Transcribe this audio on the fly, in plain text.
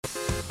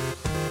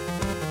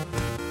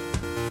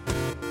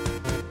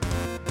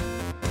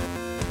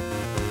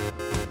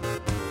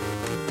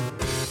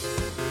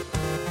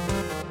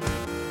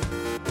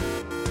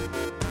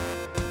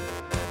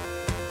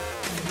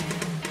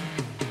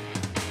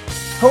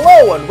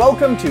Hello and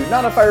welcome to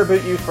Not If I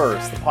Reboot You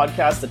First, the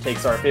podcast that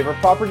takes our favorite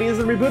properties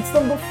and reboots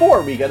them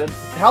before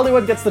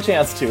Hollywood gets the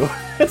chance to.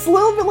 It's a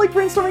little bit like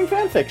brainstorming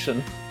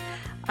fanfiction.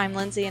 I'm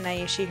Lindsay and I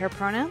use she, her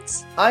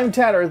pronouns. I'm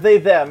Tanner, they,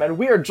 them, and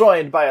we are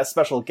joined by a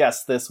special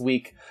guest this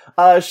week.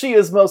 She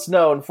is most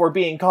known for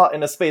being caught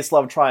in a space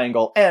love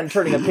triangle and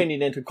turning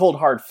opinion into cold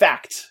hard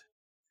fact.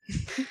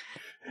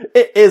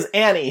 It is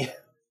Annie.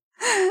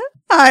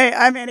 Hi,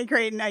 I'm Annie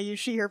Creighton. I use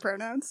she, her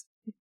pronouns.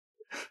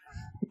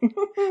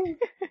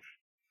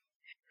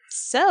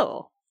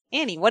 So,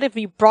 Annie, what have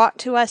you brought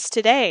to us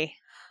today?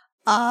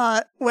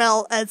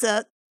 Well, as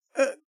a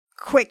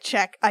quick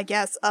check, I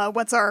guess.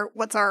 What's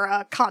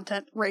our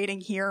content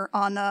rating here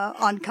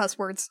on cuss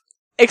words?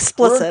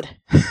 Explicit.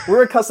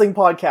 We're a cussing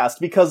podcast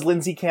because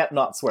Lindsay can't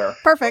not swear.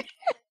 Perfect.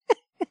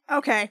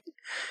 Okay.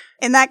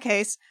 In that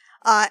case,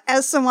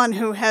 as someone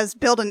who has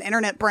built an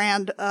internet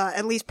brand,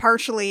 at least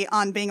partially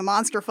on being a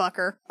monster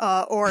fucker,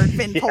 or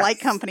been Yes. polite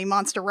company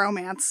monster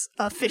romance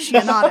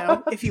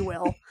aficionado, if you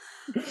will,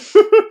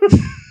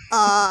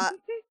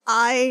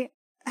 I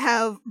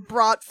have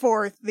brought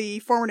forth the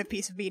formative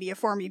piece of media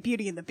for me,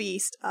 Beauty and the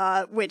Beast,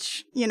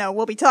 which,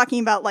 we'll be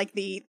talking about like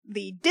the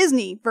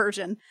Disney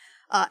version,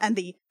 and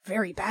the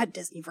very bad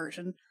Disney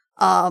version.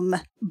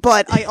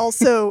 But I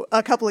also,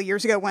 a couple of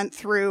years ago, went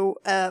through,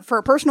 for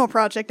a personal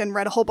project and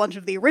read a whole bunch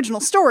of the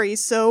original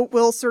stories, so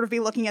we'll sort of be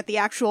looking at the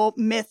actual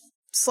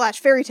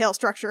myth/fairy tale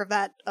structure of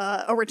that,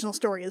 original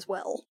story as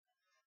well.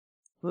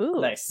 Ooh,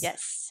 Nice.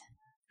 Yes.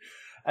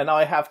 And now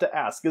I have to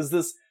ask, is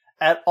this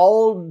at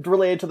all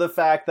related to the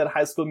fact that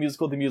High School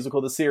Musical, the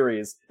musical, the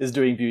series, is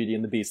doing Beauty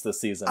and the Beast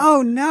this season?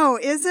 Oh no,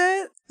 is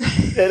it?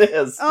 It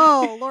is.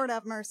 Oh, Lord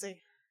have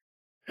mercy.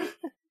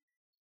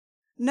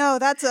 No,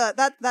 that's a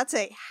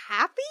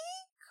happy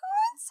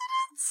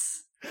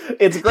coincidence?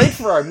 It's great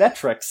for our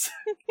metrics.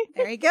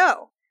 There you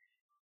go.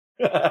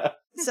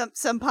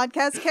 Some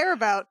podcasts care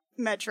about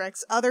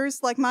metrics. Others,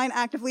 like mine,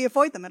 actively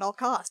avoid them at all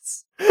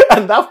costs.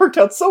 And that worked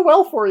out so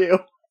well for you.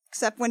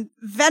 Except when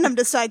Venom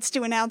decides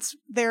to announce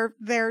their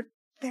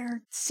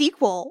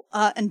sequel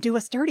and do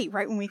us dirty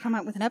right when we come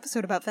out with an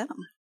episode about Venom.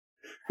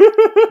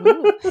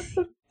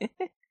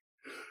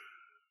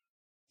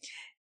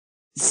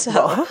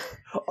 So,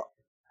 Well,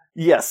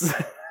 yes.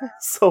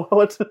 So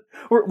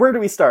where do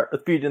we start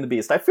with Beauty and the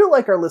Beast? I feel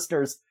like our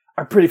listeners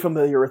are pretty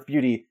familiar with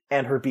Beauty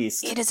and her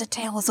Beast. It is a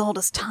tale as old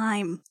as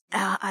time,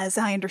 as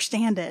I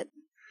understand it.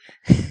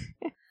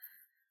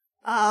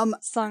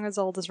 song as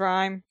old as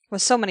rhyme,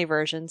 with so many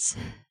versions.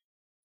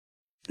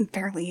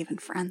 Barely even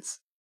friends.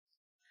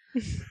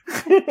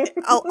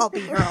 I'll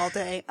be here all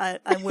day. I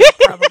will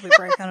probably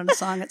break out into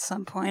song at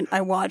some point. I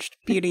watched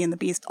Beauty and the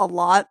Beast a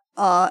lot,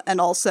 and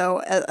also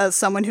as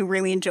someone who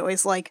really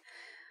enjoys like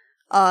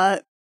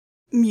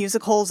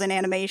musicals and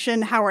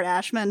animation, Howard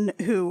Ashman,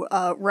 who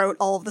wrote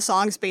all of the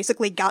songs,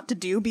 basically got to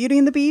do Beauty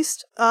and the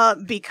Beast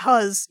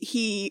because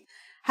he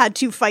had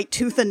to fight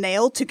tooth and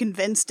nail to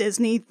convince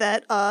Disney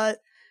that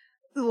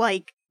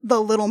like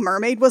The Little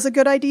Mermaid was a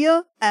good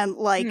idea, and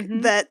like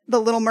that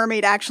The Little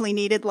Mermaid actually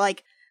needed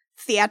like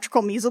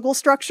theatrical musical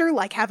structure,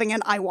 like having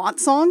an I Want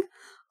song.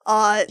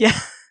 Yeah.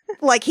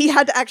 Like he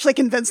had to actually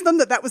convince them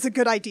that that was a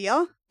good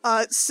idea.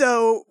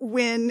 So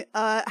when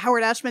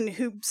Howard Ashman,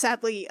 who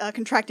sadly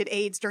contracted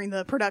AIDS during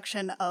the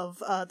production of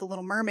The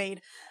Little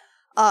Mermaid,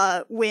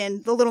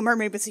 when The Little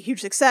Mermaid was a huge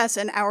success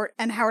and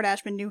Howard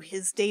Ashman knew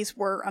his days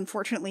were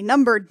unfortunately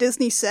numbered,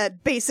 Disney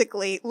said,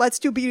 basically, let's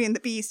do Beauty and the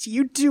Beast,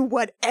 you do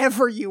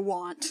whatever you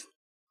want.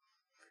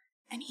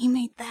 And he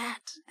made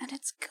that, and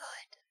it's good.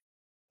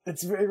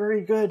 It's very,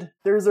 very good.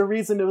 There's a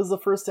reason it was the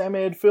first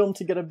animated film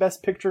to get a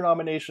Best Picture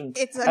nomination.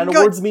 It's a and good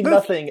awards mean movie.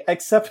 nothing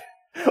except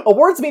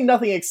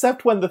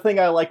when the thing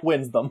I like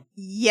wins them.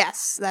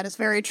 Yes, that is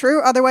very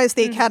true. Otherwise,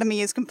 the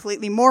Academy is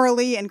completely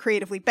morally and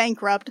creatively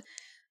bankrupt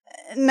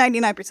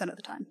 99% of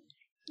the time.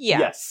 Yeah.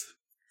 Yes.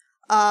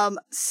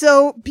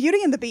 So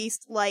Beauty and the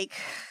Beast, like,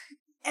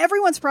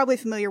 everyone's probably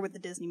familiar with the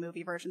Disney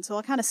movie version, so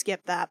I'll kind of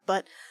skip that,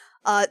 but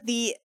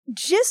the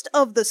gist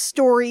of the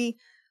story,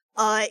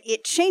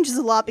 it changes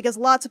a lot because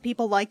lots of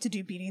people like to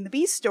do Beauty and the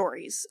Beast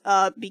stories,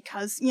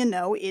 because,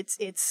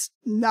 it's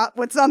not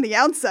what's on the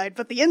outside,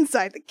 but the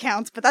inside that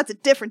counts, but that's a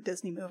different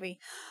Disney movie.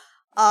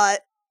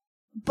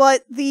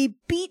 But the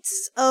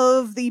beats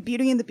of the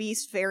Beauty and the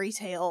Beast fairy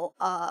tale,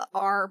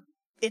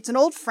 it's an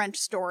old French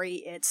story,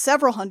 it's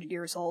several hundred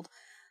years old,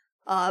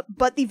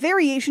 but the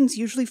variations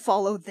usually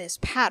follow this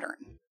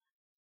pattern.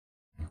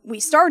 We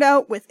start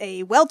out with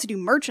a well-to-do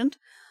merchant,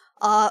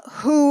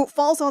 who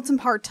falls on some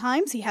hard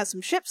times. He has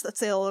some ships that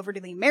sail over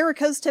to the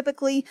Americas,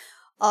 typically.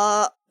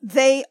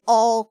 They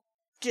all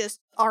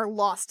just are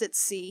lost at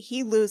sea.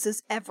 He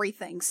loses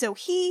everything. So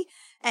he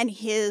and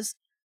his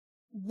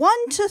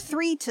 1 to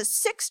 3 to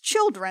 6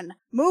 children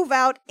move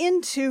out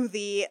into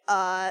the,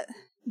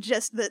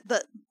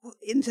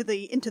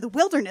 into the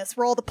wilderness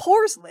where all the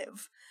poors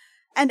live.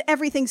 And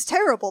everything's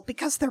terrible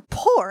because they're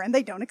poor and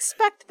they don't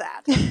expect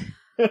that.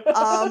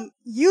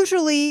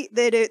 Usually,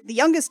 the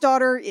youngest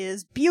daughter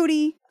is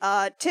Beauty.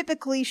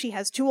 Typically, she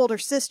has 2 older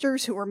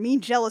sisters who are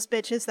mean, jealous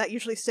bitches. That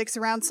usually sticks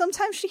around.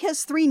 Sometimes she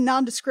has 3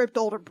 nondescript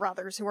older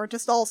brothers who are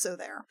just also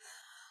there.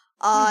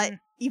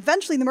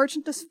 Eventually, the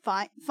merchant just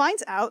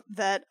finds out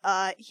that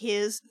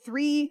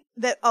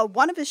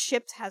one of his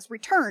ships has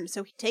returned,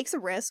 so he takes a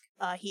risk.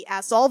 He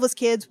asks all of his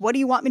kids, "What do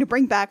you want me to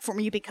bring back for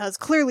me? Because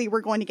clearly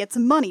we're going to get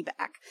some money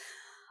back."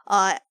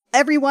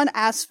 Everyone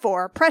asks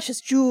for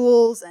precious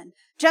jewels and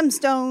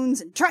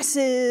gemstones and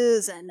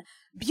dresses and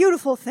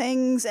beautiful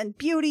things, and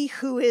Beauty,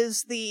 who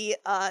is the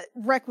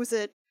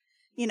requisite,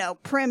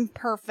 prim,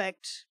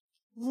 perfect,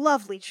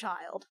 lovely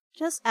child,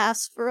 just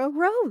asks for a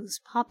rose,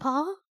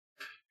 Papa.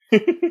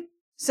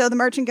 So the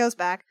merchant goes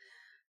back.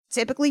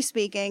 Typically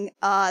speaking,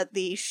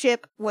 the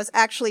ship was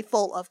actually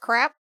full of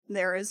crap.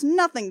 There is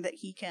nothing that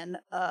he can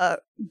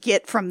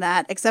get from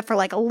that, except for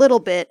like a little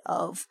bit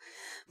of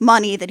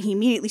money that he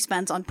immediately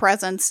spends on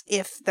presents,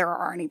 if there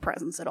are any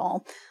presents at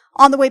all.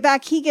 On the way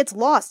back, he gets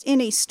lost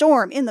in a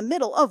storm in the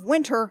middle of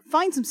winter,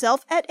 finds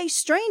himself at a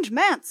strange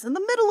manse in the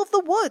middle of the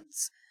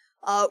woods,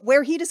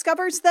 where he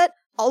discovers that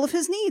all of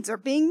his needs are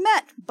being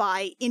met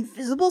by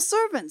invisible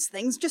servants.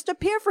 Things just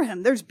appear for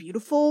him. There's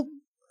beautiful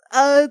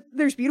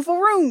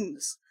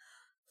rooms,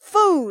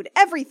 food,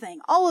 everything.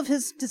 All of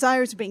his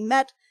desires are being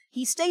met.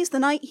 He stays the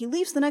night, he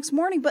leaves the next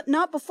morning, but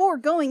not before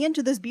going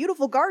into this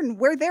beautiful garden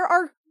where there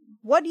are,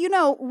 what do you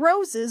know,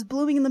 roses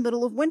blooming in the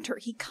middle of winter.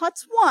 He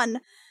cuts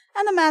one,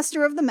 and the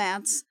master of the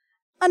manse,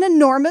 an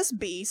enormous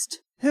beast,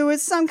 who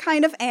is some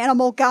kind of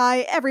animal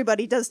guy.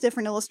 Everybody does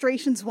different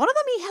illustrations. One of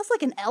them, he has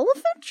like an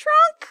elephant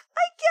trunk,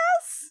 I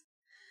guess?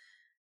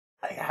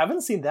 I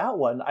haven't seen that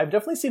one. I've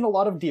definitely seen a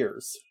lot of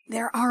deers.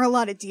 There are a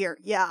lot of deer,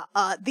 yeah.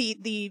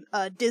 The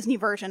Disney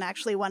version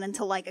actually went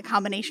into like a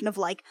combination of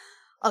like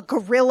a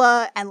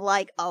gorilla and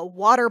like a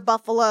water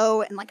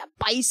buffalo, and like a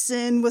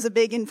bison was a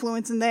big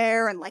influence in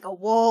there, and like a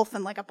wolf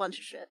and like a bunch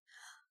of shit.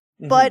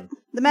 Mm-hmm. But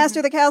the master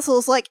of the castle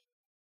is like,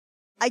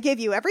 I gave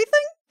you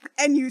everything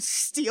and you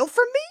steal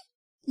from me?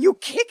 You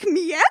kick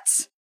me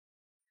at?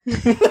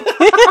 Jail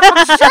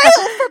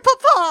for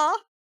Papa!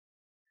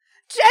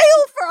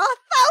 Jail for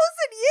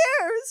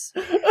 1,000 years!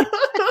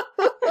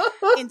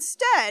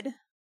 Instead,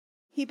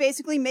 he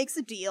basically makes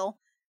a deal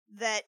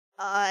that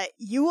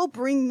you will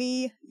bring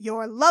me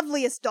your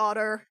loveliest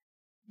daughter,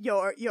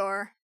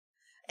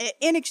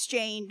 in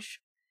exchange,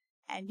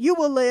 and you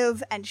will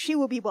live, and she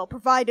will be well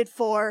provided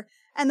for.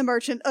 And the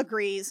merchant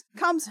agrees,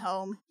 comes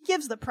home,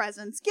 gives the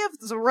presents,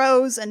 gives a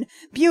rose, and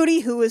Beauty,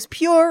 who is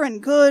pure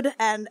and good,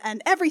 and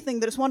everything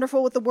that is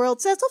wonderful with the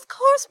world, says, "Of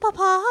course, Papa,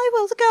 I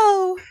will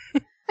go."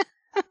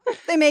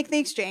 They make the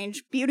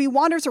exchange. Beauty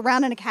wanders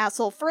around in a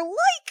castle for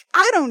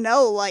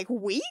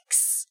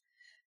weeks?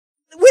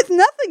 With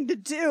nothing to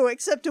do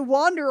except to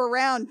wander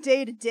around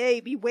day to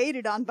day, be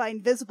waited on by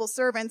invisible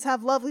servants,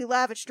 have lovely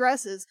lavish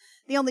dresses.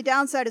 The only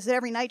downside is that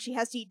every night she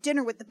has to eat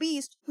dinner with the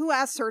beast, who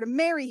asks her to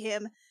marry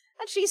him.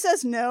 And she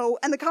says no,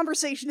 and the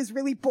conversation is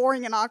really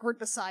boring and awkward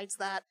besides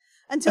that.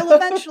 Until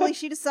eventually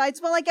she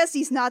decides, well, I guess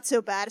he's not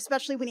so bad,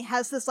 especially when he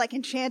has this, like,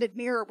 enchanted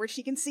mirror where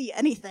she can see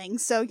anything,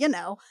 so,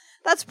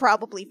 that's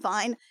probably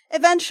fine.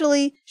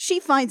 Eventually, she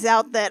finds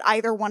out that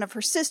either one of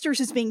her sisters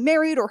is being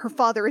married or her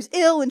father is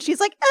ill, and she's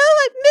like, "Oh,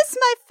 I miss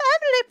my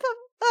family,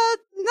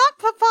 not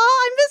Papa,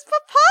 I miss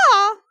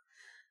Papa!"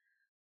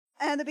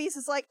 And the beast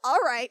is like,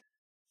 "Alright,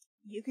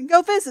 you can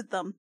go visit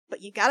them,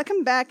 but you gotta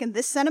come back in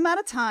this set amount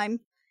of time,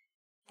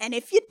 and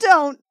if you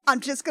don't, I'm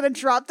just gonna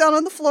drop down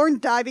on the floor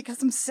and die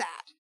because I'm sad."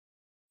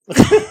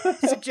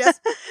 So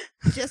just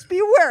be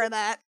aware of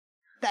that.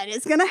 That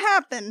is gonna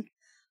happen.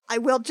 I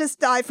will just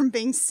die from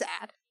being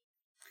sad.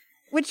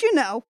 Which,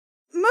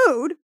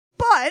 mood,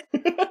 but...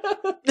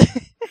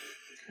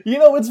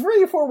 It's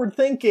very forward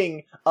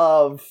thinking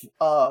of,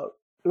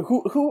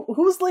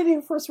 who's the lady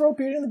who first wrote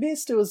Beauty and the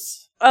Beast? It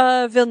was...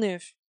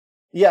 Villeneuve.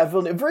 Yeah,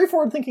 Villeneuve. Very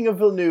forward thinking of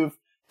Villeneuve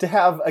to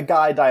have a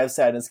guy die of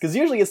sadness, because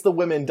usually it's the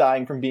women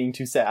dying from being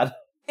too sad.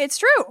 It's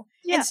true.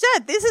 Yeah.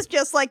 Instead, this is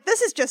just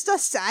a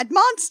sad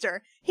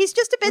monster. He's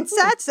just a bit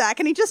sad sack,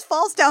 and he just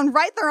falls down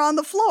right there on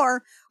the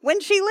floor when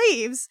she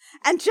leaves,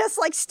 and just,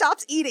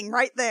 stops eating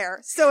right there.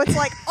 So it's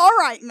like,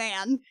 alright,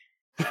 man.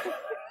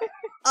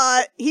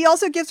 He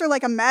also gives her,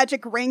 a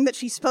magic ring that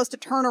she's supposed to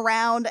turn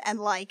around and,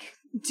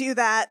 do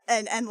that,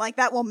 and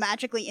that will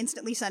magically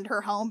instantly send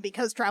her home,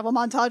 because travel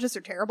montages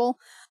are terrible.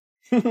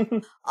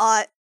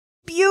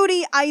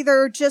 Beauty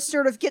either just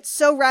sort of gets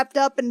so wrapped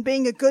up in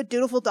being a good,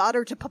 dutiful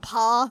daughter to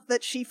Papa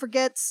that she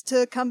forgets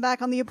to come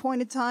back on the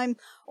appointed time,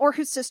 or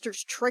her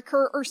sisters trick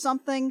her or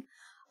something.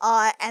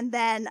 And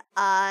then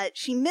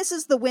she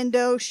misses the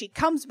window, she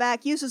comes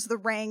back, uses the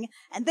ring,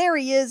 and there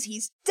he is,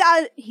 he's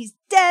dead, he's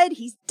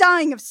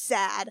dying of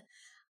sad.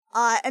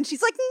 And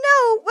she's like,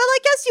 "No, well, I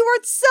guess you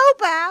weren't so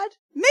bad.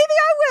 Maybe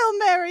I will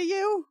marry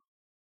you."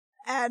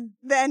 And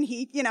then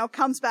he,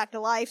 comes back to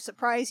life,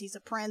 surprise, he's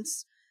a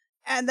prince.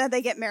 And then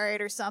they get married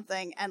or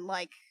something, and,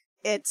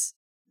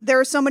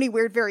 there are so many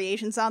weird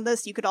variations on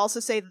this. You could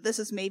also say that this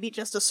is maybe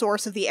just a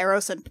source of the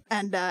Eros and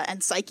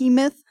Psyche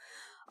myth.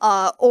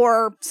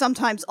 Or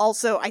sometimes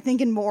also, I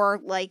think in more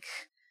like,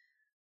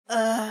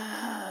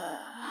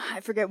 I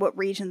forget what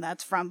region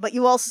that's from, but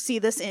you also see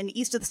this in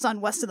East of the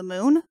Sun, West of the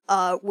Moon,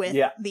 with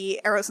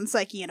the Eros and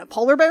Psyche and a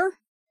polar bear.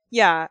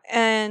 Yeah,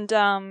 and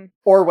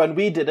or when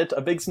we did it,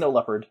 a big snow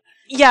leopard.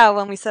 Yeah,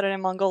 when we said it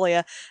in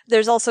Mongolia.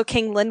 There's also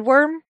King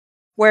Lindworm,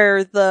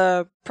 where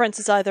the prince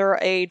is either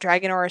a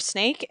dragon or a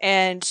snake,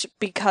 and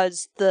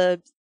because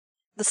the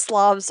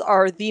Slavs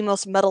are the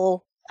most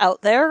metal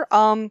out there,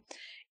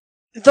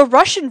 the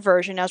Russian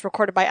version, as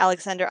recorded by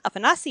Alexander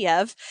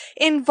Afanasiev,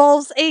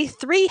 involves a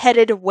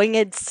 3-headed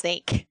winged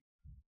snake.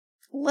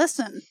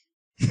 Listen.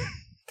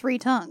 3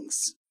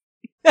 tongues.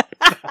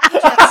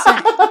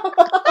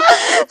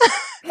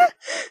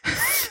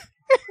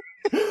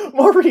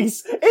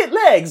 Maurice, 8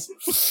 legs!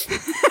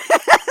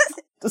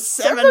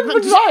 7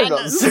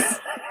 vaginas!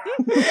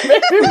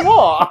 Maybe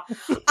more!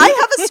 I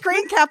have a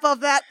screen cap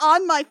of that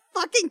on my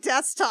fucking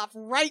desktop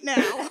right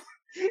now.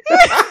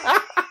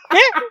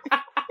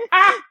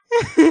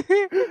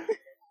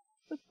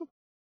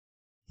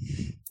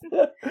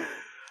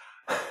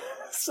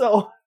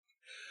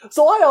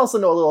 So I also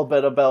know a little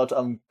bit about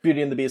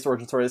Beauty and the Beast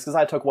origin stories because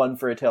I took one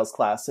fairy tales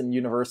class in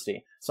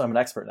university, so I'm an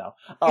expert now.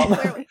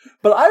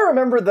 But I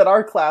remember that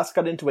our class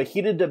got into a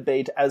heated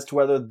debate as to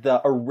whether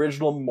the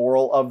original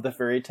moral of the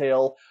fairy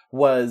tale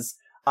was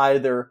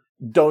either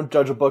don't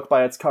judge a book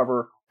by its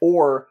cover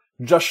or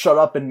just shut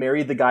up and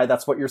marry the guy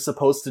that's what you're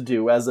supposed to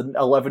do as an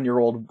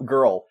 11-year-old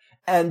girl.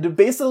 And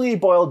basically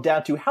boiled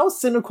down to how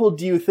cynical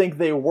do you think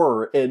they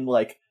were in,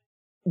 like,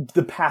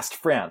 the past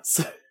France?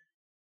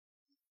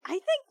 I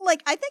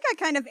think I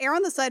kind of err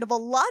on the side of a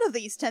lot of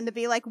these tend to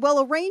be like, well,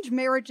 arranged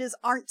marriages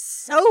aren't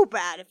so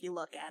bad if you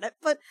look at it,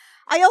 but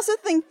I also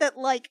think that,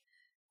 like,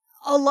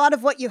 a lot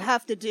of what you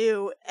have to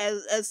do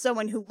as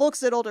someone who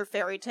looks at older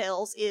fairy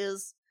tales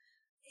is,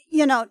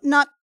 you know,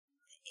 not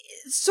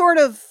sort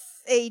of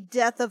a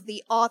death of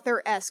the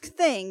author-esque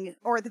thing,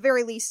 or at the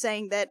very least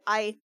saying that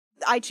I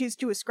choose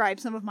to ascribe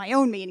some of my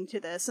own meaning to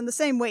this, in the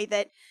same way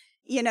that,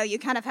 you know, you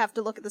kind of have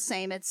to look at the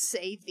same as,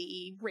 say,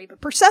 the Rape of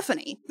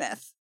Persephone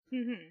myth.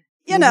 Mm-hmm.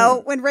 You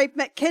know, when rape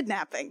meant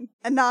kidnapping,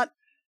 and not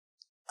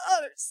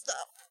other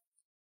stuff.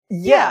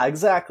 Yeah,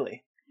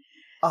 exactly.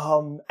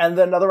 And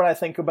then another one I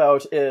think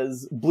about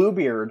is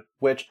Bluebeard,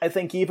 which I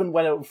think even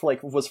when it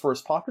was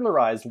first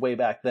popularized way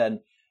back then,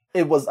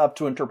 it was up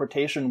to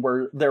interpretation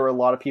where there were a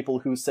lot of people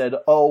who said,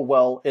 oh,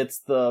 well, it's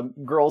the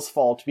girl's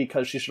fault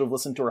because she should have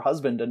listened to her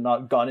husband and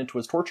not gone into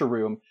his torture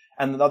room.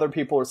 And then other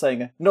people are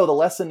saying, no, the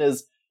lesson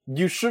is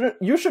you should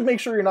make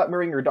sure you're not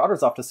marrying your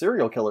daughters off to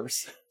serial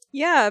killers.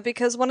 Yeah,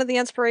 because one of the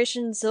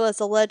inspirations was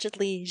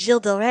allegedly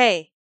Gilles de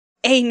Rais,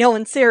 a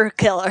known serial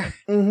killer.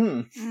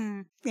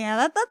 Mm-hmm.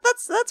 Yeah,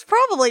 that's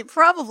probably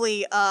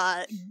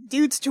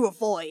dudes to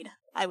avoid,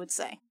 I would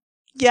say.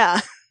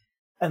 Yeah.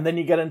 And then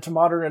you get into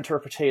modern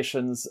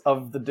interpretations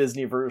of the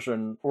Disney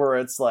version, where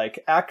it's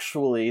like,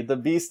 actually, the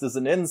Beast is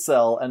an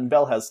incel and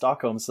Belle has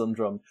Stockholm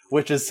Syndrome,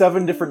 which is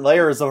 7 different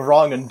layers of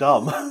wrong and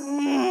dumb.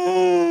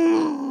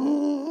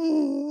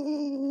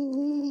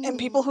 And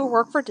people who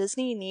work for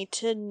Disney need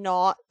to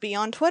not be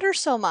on Twitter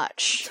so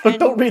much.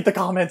 Don't read the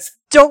comments.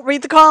 Don't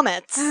read the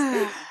comments.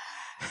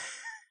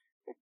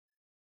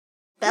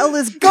 Belle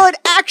is good,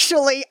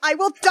 actually! I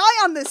will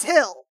die on this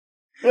hill!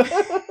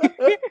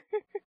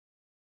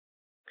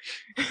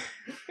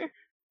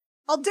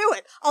 I'll do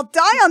it. I'll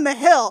die on the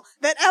hill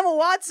that Emma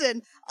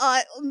Watson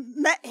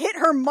hit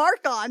her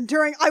mark on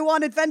during I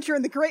Want Adventure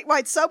in the Great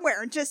White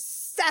Somewhere and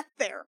just sat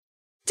there,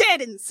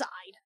 dead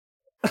inside.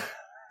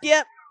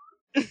 Yep.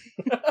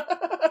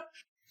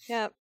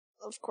 Yeah,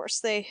 of course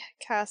they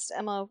cast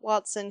Emma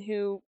Watson,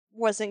 who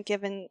wasn't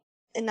given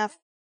enough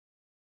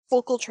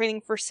vocal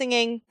training for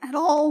singing. At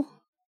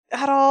all.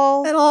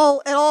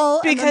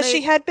 Because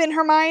she had been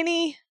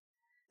Hermione.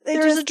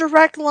 There's a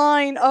direct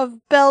line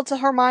of Belle to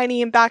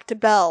Hermione and back to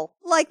Belle.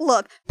 Like,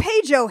 look,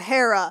 Paige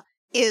O'Hara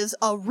is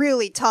a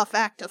really tough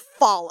act to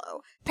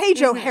follow.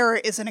 Paige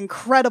O'Hara is an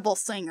incredible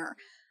singer.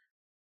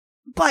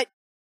 But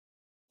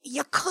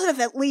you could have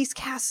at least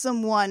cast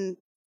someone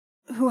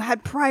who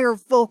had prior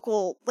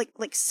vocal,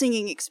 like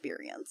singing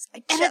experience.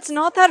 And it's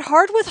not that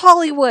hard with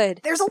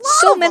Hollywood. There's a lot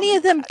so many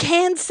of them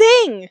can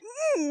sing.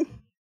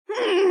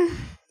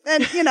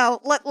 And, you know,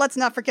 let's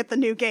not forget the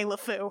new Gay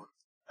LeFou.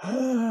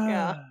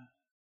 Yeah.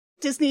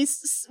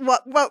 Disney's,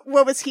 what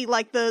was he,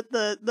 like,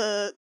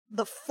 the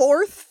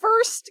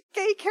first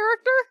gay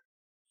character?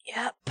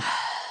 Yep.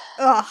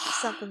 Ugh.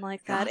 Something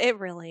like that. God. It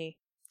really...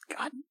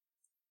 God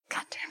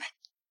damn it.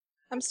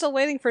 I'm still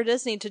waiting for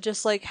Disney to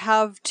just, like,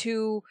 have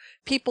 2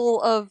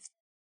 people of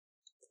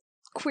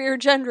queer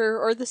gender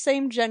or the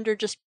same gender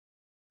just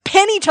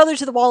pin each other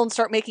to the wall and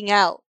start making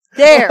out.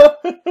 There!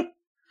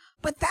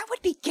 But that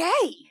would be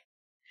gay!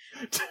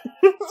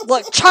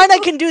 Look, China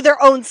can do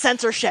their own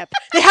censorship.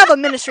 They have a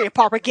Ministry of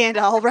Propaganda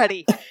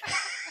already.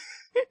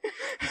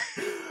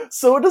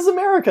 So does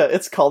America.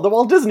 It's called the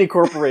Walt Disney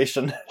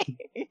Corporation.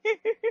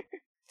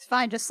 It's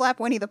fine. Just slap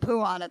Winnie the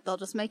Pooh on it. They'll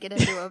just make it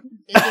into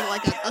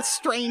a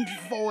strange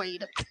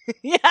void.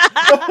 Yeah.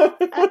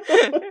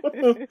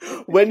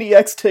 Wendy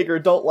X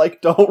Tigger,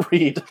 don't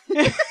read.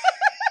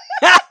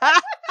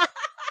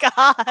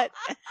 God.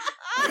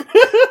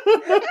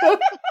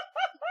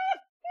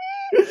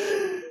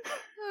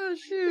 Oh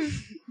shoot.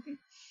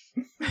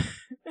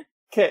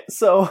 Okay,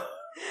 so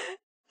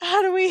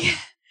How do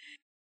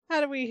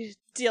we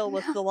deal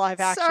with the live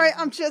action? Sorry,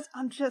 I'm just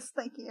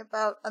thinking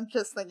about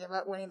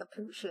Winnie the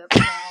Pooh ship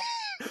now.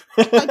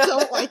 I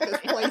don't like this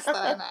place that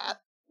I'm at.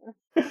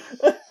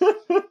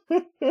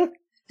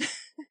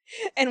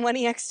 And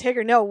Winnie X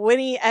Tigger. No,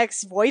 Winnie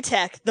X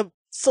Wojtek, the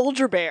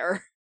soldier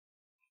bear.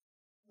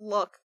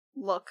 Look.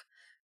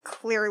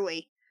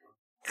 Clearly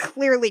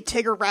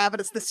Tigger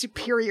Rabbit is the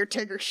superior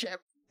Tigger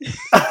ship.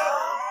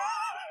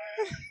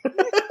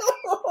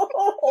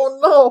 Oh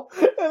no!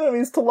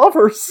 Enemies to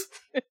lovers!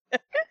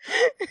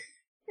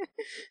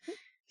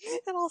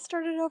 It all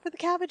started over the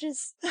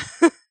cabbages.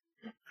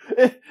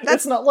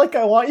 It's not like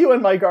I want you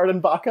in my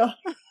garden, Baka.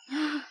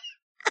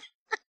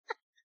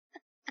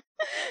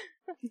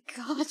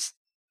 God.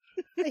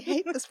 I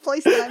hate this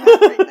place that I'm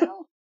at right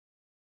now.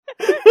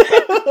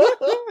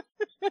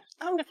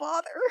 Oh,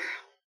 bother.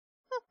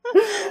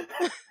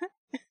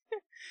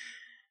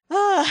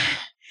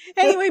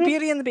 Anyway,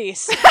 Beauty and the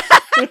Beast.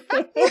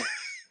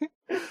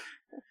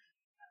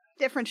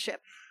 Different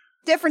ship.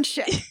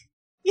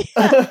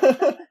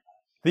 Yeah.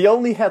 The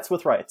only hets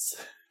with rights.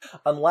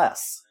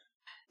 Unless...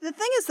 The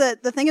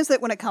thing is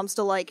that when it comes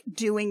to, like,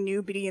 doing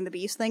new Beauty and the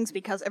Beast things,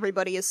 because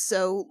everybody is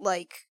so,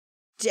 like,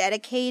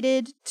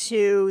 dedicated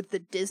to the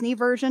Disney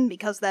version,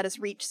 because that has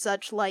reached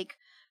such, like,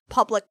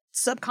 public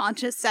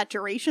subconscious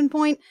saturation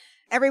point,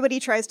 everybody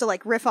tries to,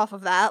 like, riff off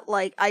of that.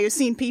 Like, I have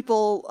seen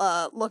people,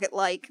 look at,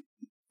 like,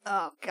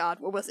 oh god,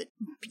 what was it?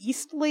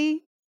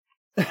 Beastly?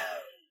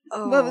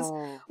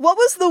 Oh. What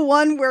was the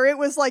one where it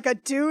was like a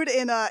dude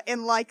in a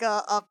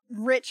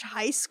rich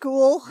high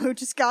school who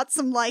just got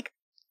some like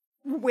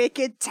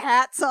wicked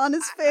tats on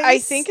his face? I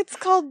think it's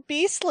called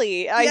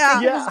Beastly. I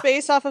think it was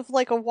based off of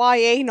like a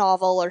YA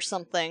novel or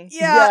something.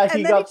 Yeah, he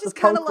and then got he just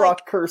the punk kinda,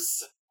 rock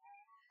curse.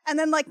 And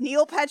then like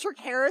Neil Patrick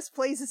Harris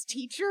plays his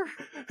teacher.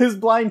 His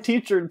blind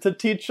teacher to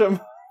teach him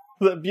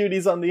that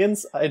beauty's on the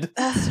inside.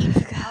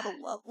 Gotta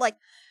love, like,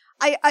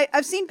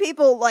 I've seen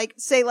people, like,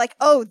 say, like,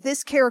 oh,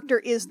 this character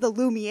is the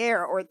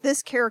Lumiere, or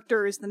this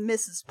character is the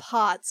Mrs.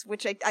 Potts,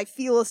 which I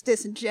feel is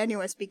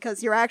disingenuous,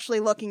 because you're actually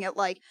looking at,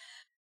 like,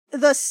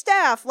 the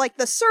staff, like,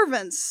 the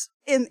servants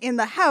in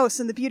the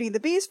house in the Beauty and the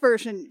Beast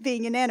version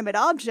being inanimate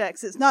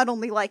objects is not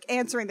only, like,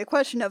 answering the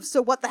question of,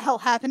 so what the hell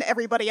happened to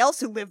everybody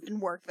else who lived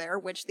and worked there,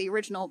 which the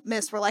original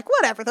myths were like,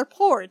 whatever, they're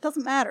poor, it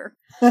doesn't matter.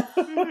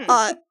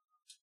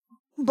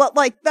 But,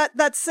 like,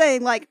 that's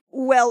saying, like,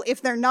 well,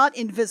 if they're not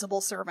invisible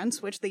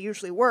servants, which they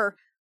usually were,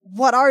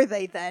 what are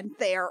they then?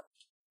 They are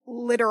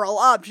literal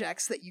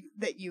objects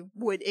that you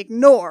would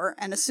ignore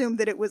and assume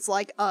that it was,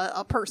 like,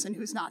 a person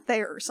who's not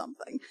there or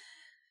something.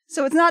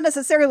 So it's not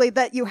necessarily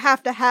that you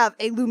have to have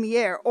a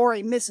Lumiere or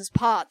a Mrs.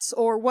 Potts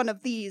or one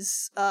of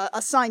these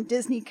assigned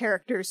Disney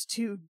characters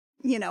to,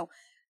 you know,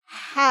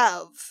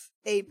 have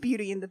a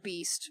Beauty and the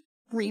Beast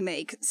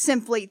remake.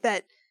 Simply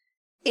that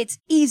it's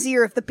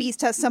easier if the Beast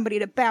has somebody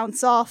to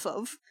bounce off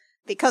of,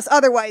 because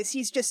otherwise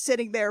he's just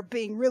sitting there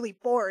being really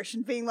boorish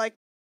and being like,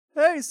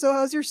 hey, so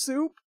how's your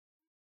soup?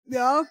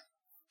 Yeah?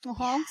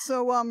 Uh-huh.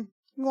 So,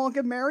 you wanna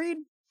get married?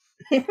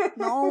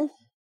 No?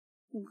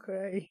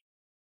 Okay.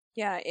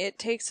 Yeah, it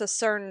takes a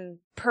certain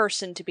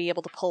person to be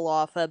able to pull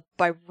off a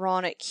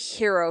Byronic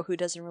hero who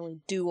doesn't really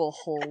do a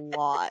whole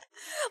lot.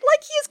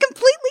 Like, he is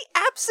completely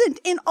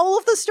absent in all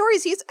of the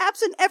stories. He's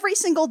absent every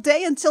single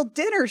day until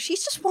dinner.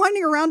 She's just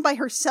wandering around by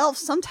herself.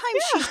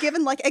 Sometimes she's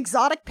given, like,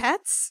 exotic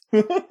pets.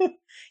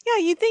 Yeah,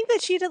 you'd think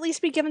that she'd at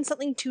least be given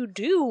something to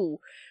do.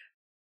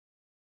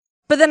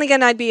 But then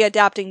again, I'd be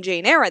adapting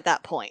Jane Eyre at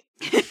that point.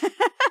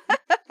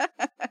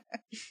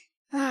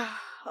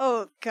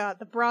 Oh, God,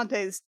 the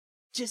Brontes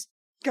just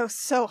go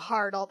so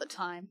hard all the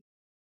time.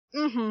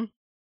 Mm-hmm.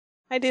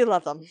 I do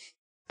love them.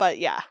 But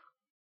yeah.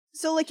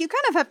 So, like, you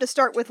kind of have to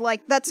start with,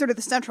 like, that's sort of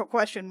the central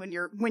question when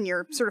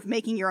you're sort of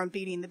making your own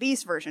Beauty and the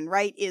Beast version,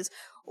 right? Is,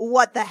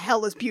 what the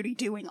hell is Beauty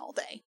doing all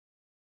day?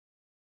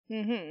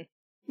 Mm-hmm.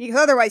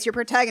 Because otherwise your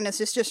protagonist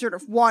is just sort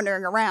of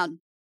wandering around,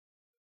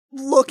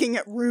 looking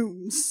at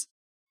rooms.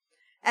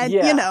 And,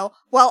 you know,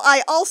 while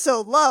I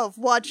also love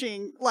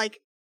watching, like,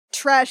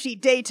 trashy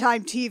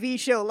daytime TV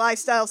show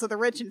Lifestyles of the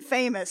Rich and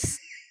Famous,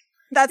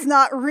 that's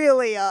not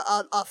really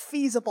a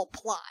feasible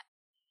plot.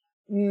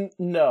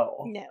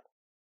 No. No.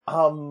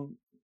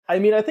 I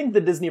mean, I think the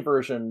Disney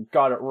version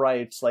got it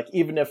right. Like,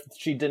 even if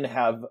she didn't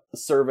have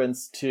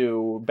servants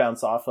to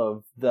bounce off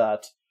of,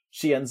 that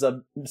she ends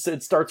up,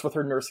 it starts with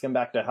her nursing him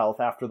back to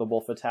health after the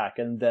wolf attack,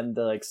 and then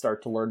they, like,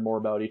 start to learn more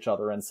about each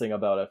other and sing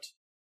about it.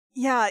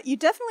 Yeah, you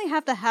definitely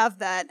have to have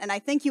that, and I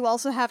think you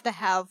also have to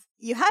have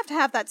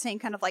that same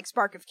kind of, like,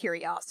 spark of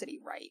curiosity,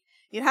 right?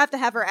 You have to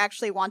have her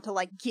actually want to,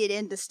 like, get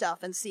into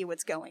stuff and see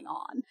what's going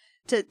on.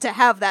 to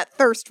have that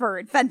thirst for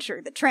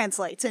adventure that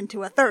translates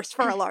into a thirst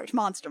for a large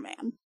monster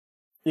man.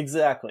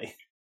 Exactly.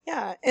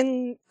 Yeah,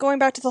 and going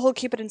back to the whole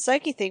Cupid and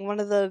Psyche thing, one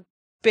of the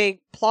big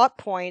plot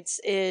points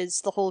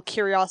is the whole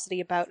curiosity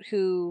about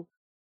who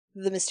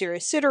the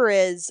mysterious suitor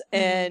is,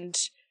 and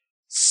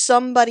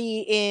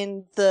somebody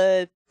in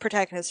the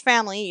protagonist's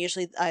family,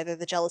 usually either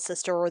the jealous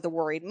sister or the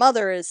worried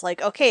mother, is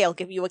like, okay, I'll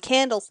give you a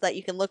candle so that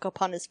you can look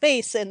upon his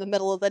face in the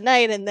middle of the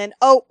night, and then,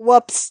 oh,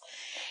 whoops,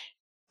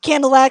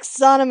 candle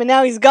axes on him, and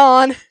now he's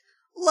gone.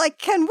 Like,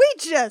 can we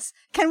just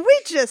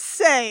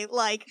say,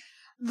 like,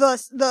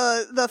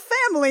 the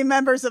family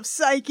members of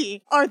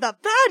Psyche are the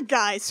bad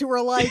guys who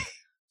are like,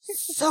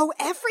 so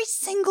every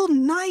single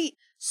night,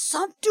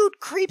 some dude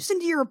creeps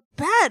into your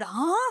bed,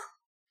 huh?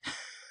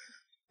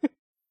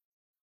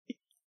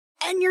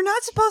 And you're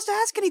not supposed to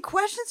ask any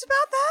questions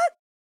about that?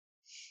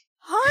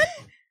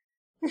 Hun?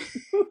 Those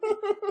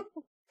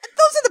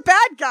are the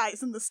bad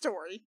guys in the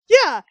story.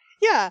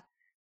 Yeah.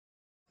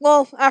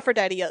 Well,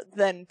 Aphrodite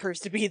then proves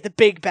to be the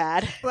big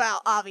bad.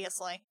 Well,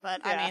 obviously, but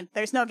Yeah. I mean,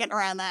 there's no getting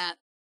around that.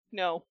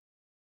 No.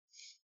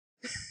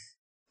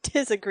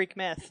 'Tis a Greek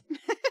myth.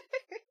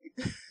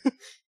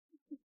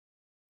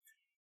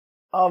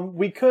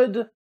 We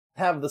could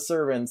have the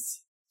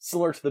servants,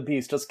 similar to the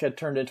beast, just get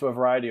turned into a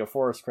variety of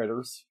forest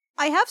critters.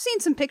 I have seen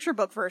some picture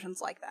book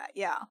versions like that,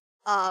 yeah.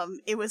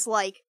 It was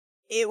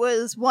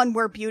one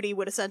where Beauty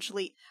would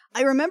essentially,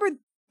 I remember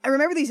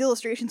these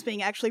illustrations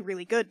being actually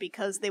really good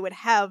because they would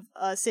have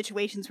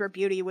situations where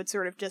Beauty would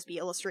sort of just be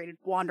illustrated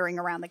wandering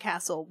around the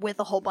castle with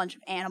a whole bunch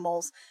of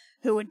animals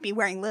who would be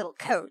wearing little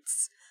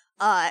coats.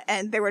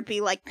 And there would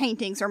be like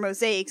paintings or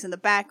mosaics in the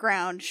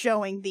background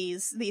showing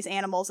these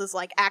animals as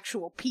like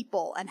actual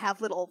people and have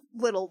little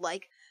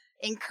like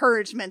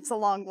encouragements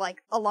along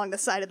the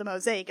side of the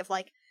mosaic of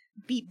like,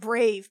 be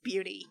brave,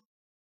 Beauty.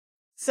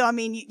 So, I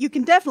mean, you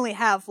can definitely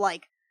have,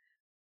 like...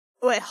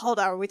 Wait, hold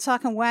on, are we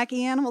talking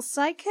wacky animal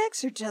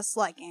sidekicks or just,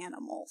 like,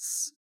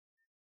 animals?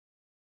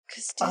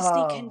 Because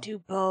Disney can do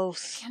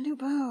both. Can do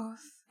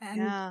both. And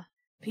Yeah.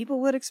 people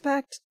would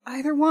expect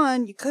either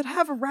one. You could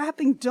have a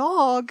rapping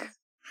dog.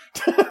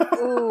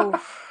 Ooh.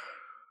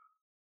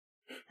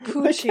 They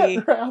Poochie.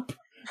 can't rap.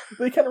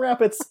 They can't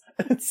rap.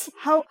 It's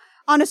How...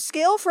 On a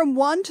scale from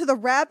 1 to the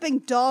rapping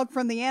dog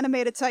from the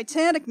animated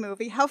Titanic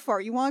movie, how far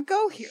you want to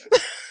go here?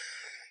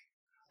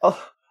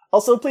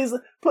 Also,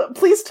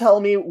 please tell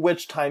me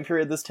which time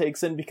period this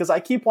takes in, because I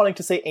keep wanting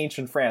to say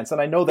ancient France, and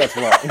I know that's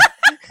wrong.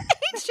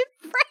 Ancient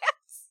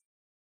France!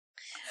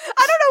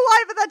 I don't know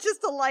why, but that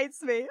just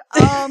delights me.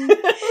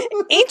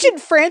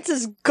 Ancient France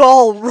is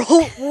Gaul,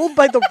 ruled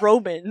by the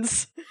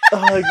Romans.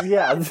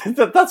 Yeah,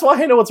 that's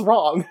why I know it's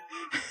wrong.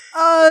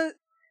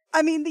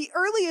 I mean, the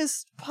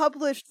earliest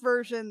published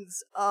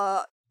versions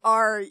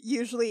are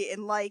usually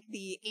in, like,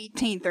 the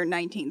 18th or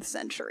 19th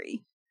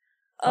century.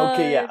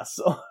 Okay, yeah,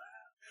 so...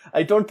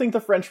 I don't think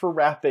the French were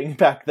rapping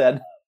back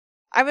then.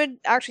 I would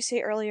actually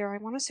say earlier, I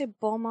want to say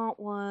Beaumont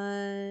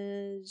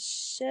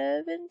was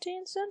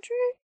 17th century?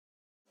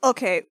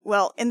 Okay,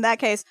 well, in that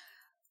case,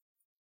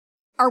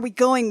 are we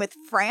going with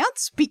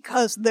France?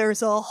 Because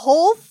there's a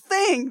whole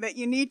thing that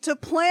you need to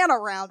plan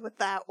around with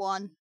that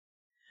one.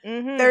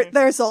 Mm-hmm.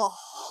 There's a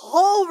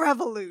whole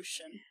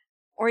revolution.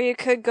 Or you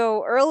could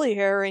go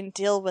earlier and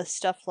deal with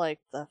stuff like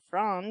the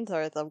Fronde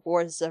or the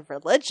Wars of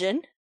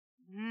Religion.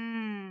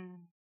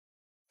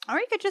 Or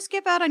you could just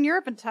skip out on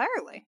Europe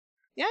entirely.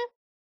 Yeah.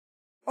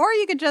 Or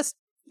you could just,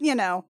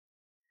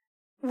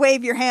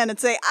 wave your hand and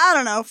say, I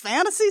don't know,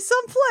 fantasy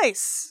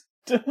someplace.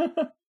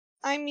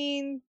 I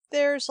mean,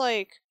 there's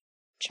like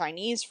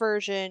Chinese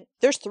version.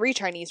 There's 3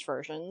 Chinese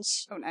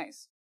versions. Oh,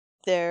 nice.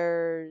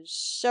 There's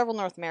several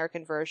North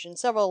American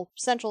versions, several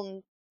Central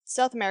and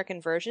South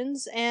American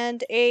versions,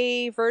 and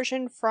a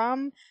version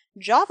from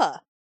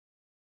Java.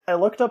 I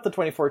looked up the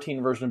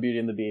 2014 version of Beauty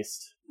and the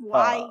Beast.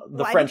 Why?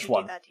 The Why French did you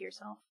one. do that to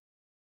yourself?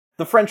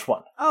 The French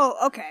one. Oh,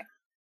 okay.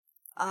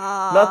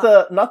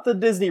 Not the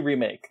Disney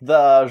remake,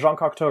 the Jean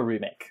Cocteau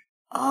remake.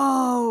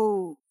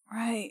 Oh,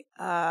 right.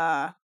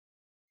 That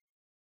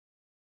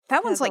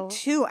one's like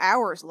 2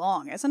 hours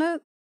long, isn't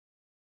it?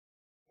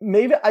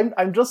 Maybe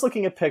I'm just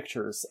looking at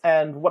pictures,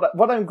 and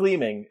what I'm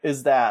gleaming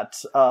is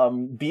that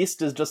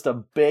Beast is just a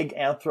big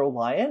anthro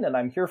lion, and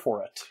I'm here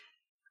for it.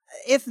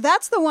 If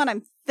that's the one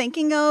I'm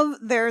thinking of,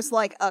 there's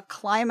like a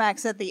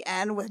climax at the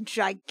end with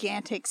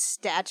gigantic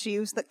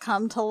statues that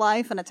come to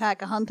life and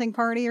attack a hunting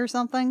party or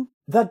something.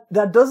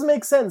 That does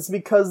make sense,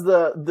 because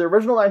the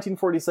original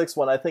 1946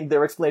 one, I think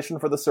their explanation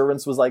for the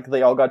servants was like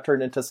they all got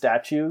turned into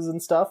statues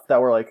and stuff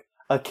that were like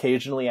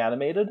occasionally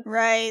animated.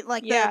 Right,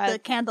 like the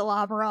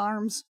candelabra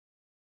arms.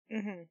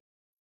 Mm-hmm.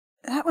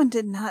 That one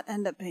did not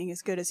end up being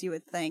as good as you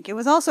would think. It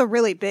was also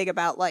really big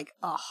about like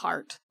a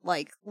heart,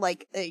 like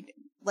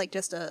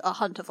just a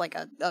hunt of like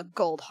a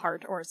gold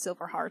heart or a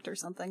silver heart or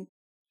something.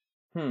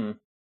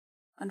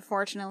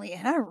 Unfortunately, it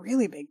had a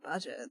really big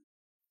budget.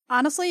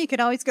 Honestly, you could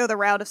always go the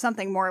route of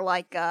something more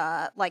like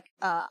I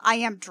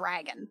Am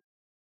Dragon.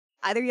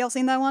 Either of y'all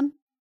seen that one?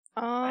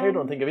 I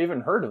don't think I've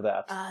even heard of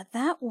that.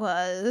 That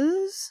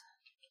was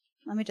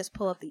Let me just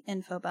pull up the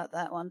info about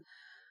that one.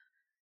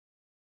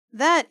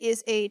 That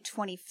is a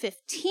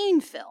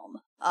 2015 film.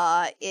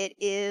 It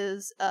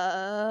is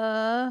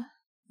Russian,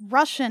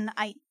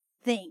 I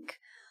think.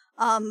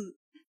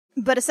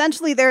 But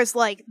essentially there's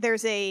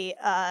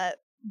a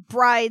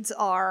brides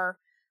are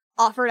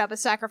offered up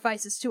as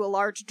sacrifices to a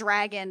large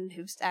dragon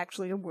who's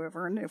actually a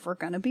wyvern. If we're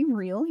gonna be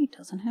real, he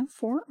doesn't have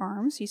 4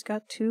 arms. He's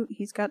got two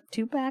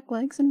back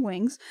legs and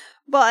wings.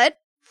 But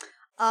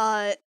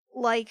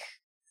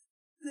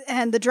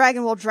and the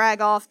dragon will drag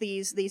off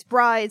these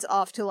brides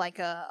off to like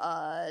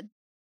a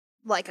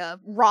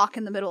rock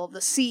in the middle of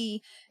the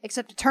sea,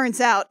 except it turns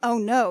out, oh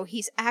no,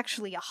 he's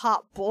actually a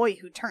hot boy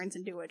who turns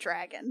into a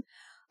dragon.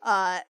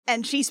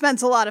 And she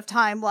spends a lot of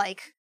time,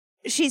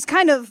 she's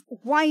kind of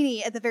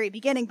whiny at the very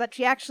beginning, but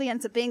she actually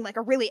ends up being,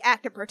 a really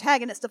active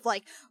protagonist of,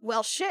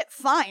 well, shit,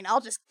 fine, I'll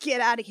just get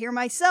out of here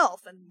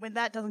myself. And when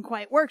that doesn't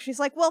quite work, she's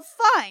like, well,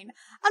 fine,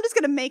 I'm just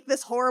gonna make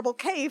this horrible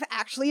cave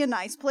actually a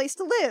nice place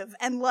to live.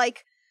 And,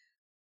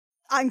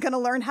 I'm gonna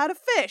learn how to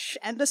fish,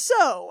 and to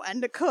sew,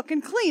 and to cook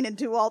and clean, and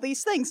do all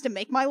these things to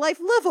make my life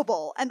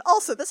livable. And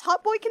also, this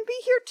hot boy can be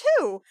here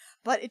too!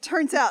 But it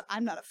turns out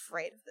I'm not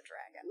afraid of the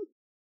dragon.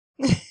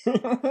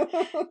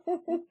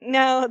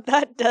 No,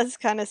 that does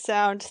kind of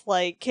sound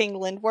like King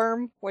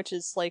Lindworm, which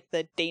is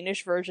the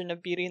Danish version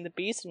of Beauty and the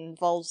Beast, and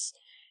involves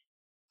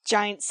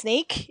giant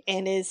snake,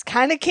 and is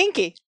kind of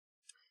kinky.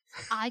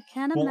 I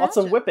can imagine. Lots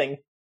of whipping.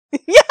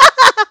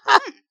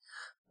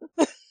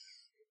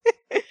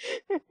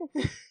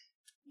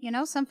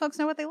 Some folks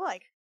know what they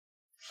like.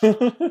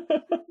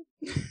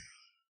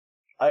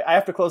 I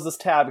have to close this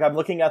tab. I'm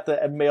looking at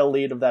the male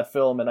lead of that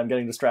film, and I'm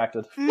getting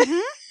distracted.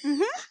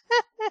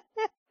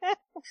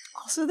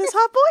 Also, this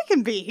hot boy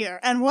can be here.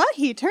 And what?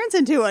 He turns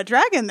into a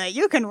dragon that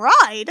you can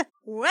ride?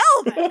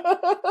 Well then.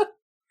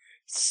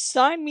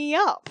 Sign me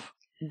up.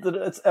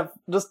 It's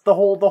just the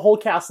whole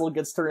castle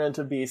gets turned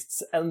into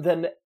beasts, and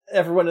then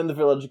everyone in the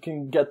village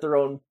can get their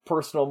own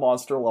personal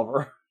monster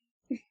lover.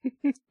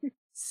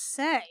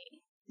 Say,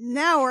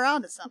 now we're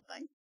on to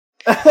something.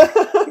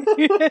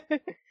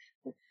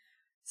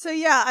 So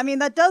yeah, I mean,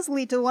 that does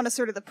lead to one of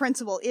sort of the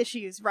principal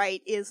issues,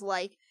 right? Is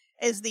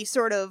the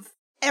sort of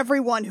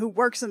everyone who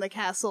works in the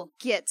castle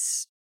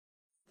gets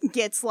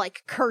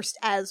cursed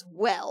as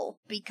well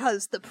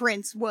because the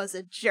prince was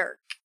a jerk.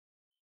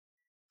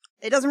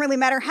 It doesn't really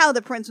matter how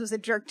the prince was a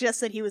jerk,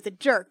 just that he was a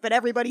jerk, but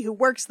everybody who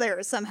works there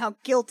is somehow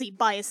guilty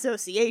by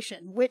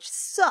association, which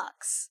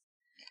sucks.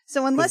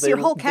 So unless your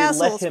whole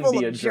castle is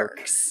full of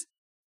jerks.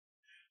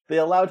 They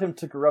allowed him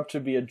to grow up to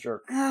be a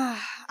jerk.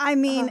 I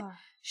mean,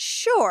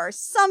 sure,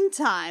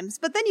 sometimes,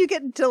 but then you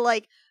get into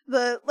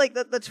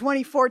the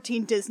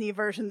 2014 Disney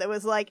version that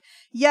was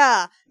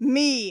yeah,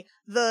 me,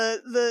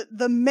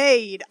 the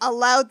maid,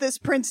 allowed this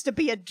prince to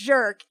be a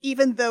jerk,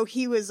 even though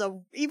he's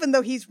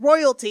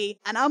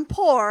royalty, and I'm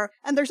poor,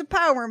 and there's a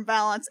power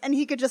imbalance, and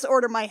he could just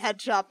order my head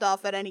chopped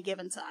off at any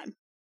given time.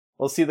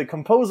 Well, see, the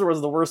composer was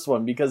the worst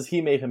one, because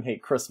he made him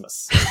hate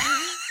Christmas.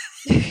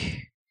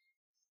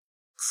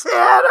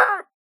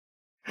 Tanner!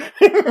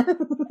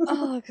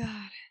 Oh,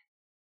 God.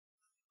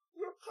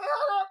 You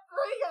cannot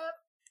bring up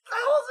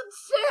Bells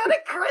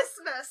Enchanted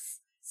Christmas!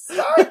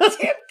 Starring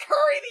Tim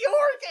Curry the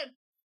organ!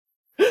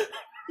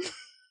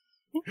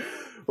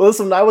 Well,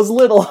 listen, when I was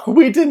little,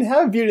 we didn't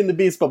have Beauty and the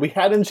Beast, but we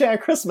had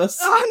Enchanted Christmas.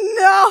 Oh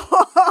no!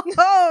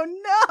 Oh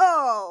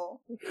no!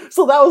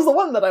 So that was the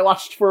one that I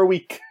watched for a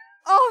week.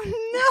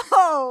 Oh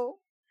no!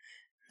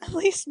 At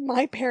least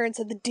my parents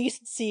had the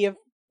decency of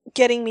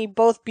getting me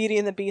both Beauty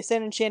and the Beast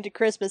and Enchanted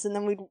Christmas, and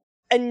then we'd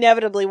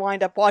inevitably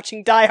wind up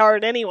watching Die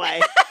Hard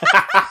anyway.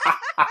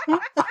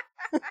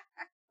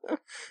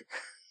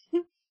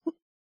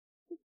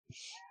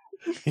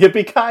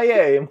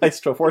 Yippee-ki-yay,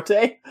 Maestro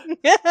Forte.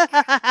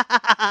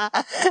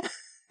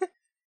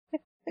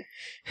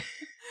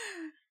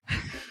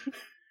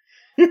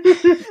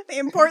 The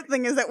important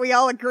thing is that we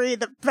all agree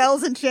that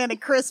Belle's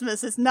Enchanted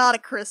Christmas is not a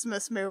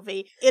Christmas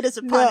movie. It is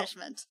a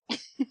punishment.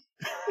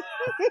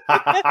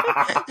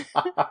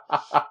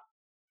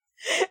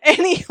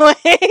 Anyway,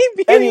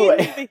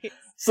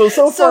 so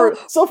far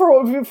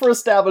what we've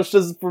established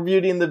is for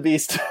Beauty and the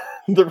Beast,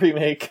 the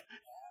remake,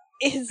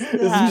 is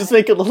just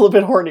make it a little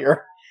bit hornier.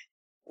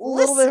 A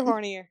little bit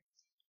hornier.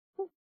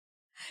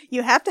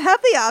 You have to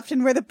have the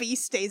option where the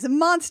beast stays a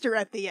monster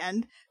at the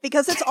end,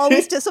 because it's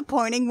always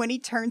disappointing when he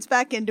turns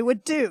back into a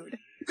dude.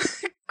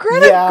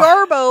 Greta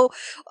Garbo,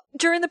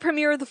 during the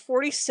premiere of the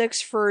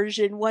 46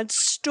 version, once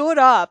stood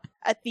up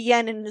at the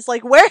end and is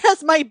like, "Where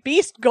has my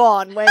beast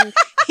gone?" when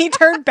he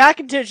turned back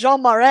into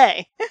Jean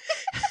Marais.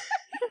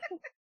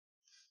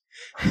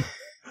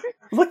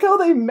 Look how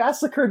they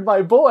massacred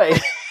my boy.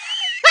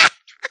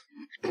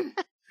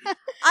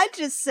 I'm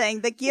just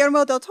saying that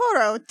Guillermo del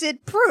Toro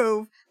did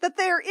prove that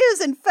there is,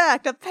 in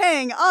fact, a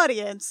paying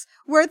audience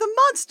where the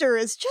monster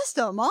is just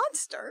a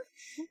monster.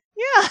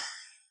 Yeah.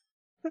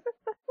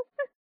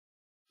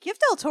 Give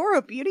Del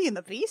Toro Beauty and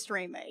the Beast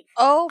remake.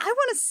 Oh. I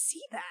want to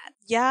see that.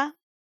 Yeah.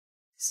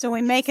 So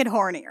we make it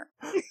hornier.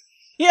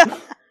 Yeah.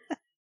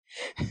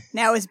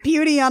 Now is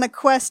Beauty on a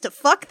quest to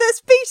fuck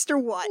this beast or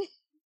what?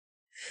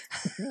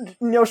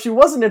 She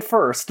wasn't at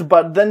first,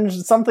 but then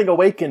something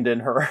awakened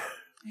in her.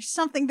 There's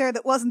something there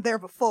that wasn't there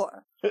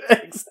before.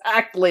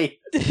 Exactly.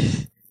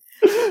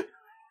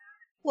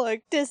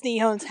 Look,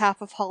 Disney owns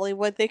half of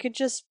Hollywood. They could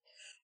just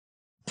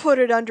put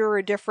it under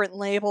a different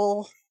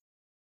label.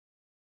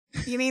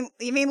 You mean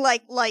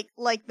like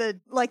the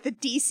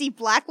DC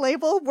Black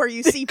Label where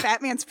you see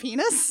Batman's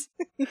penis?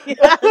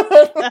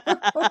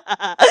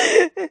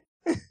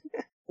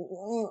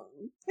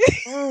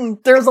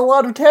 There's a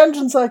lot of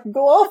tangents I can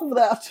go off of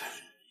that.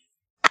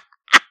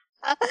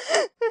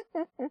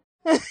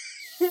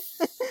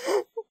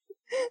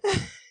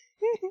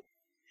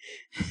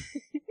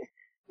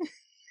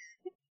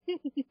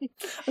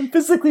 I'm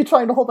physically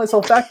trying to hold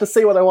myself back to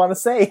say what I want to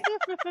say.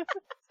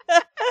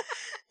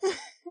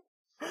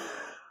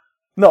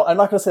 No, I'm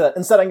not going to say that.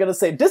 Instead, I'm going to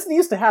say Disney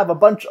used to have a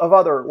bunch of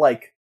other,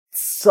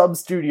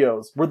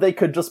 sub-studios where they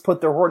could just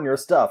put their hornier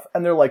stuff.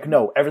 And they're like,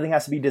 no, everything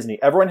has to be Disney.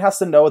 Everyone has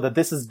to know that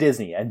this is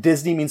Disney, and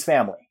Disney means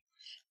family.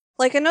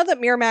 Like, I know that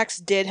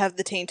Miramax did have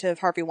the taint of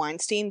Harvey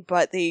Weinstein,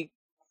 but they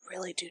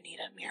really do need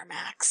a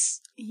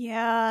Miramax.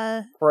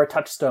 Yeah. Or a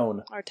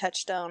Touchstone. Or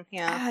Touchstone,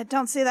 yeah.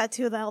 Don't say that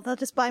too, though. They'll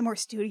just buy more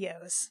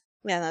studios.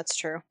 Yeah, that's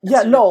true.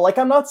 Yeah, no,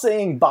 I'm not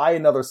saying buy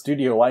another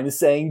studio. I'm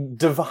saying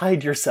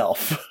divide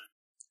yourself.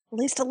 At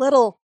least a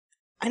little.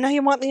 I know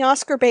you want the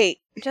Oscar bait.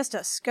 Just a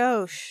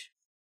skosh.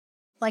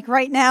 Like,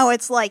 right now,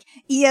 it's like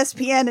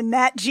ESPN and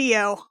Nat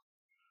Geo.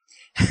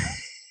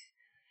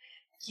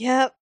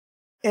 Yep.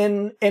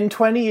 In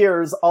 20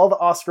 years, all the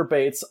Oscar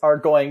baits are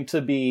going to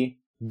be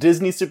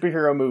Disney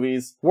superhero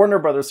movies, Warner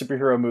Brothers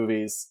superhero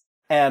movies,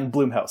 and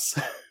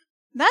Blumhouse.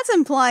 That's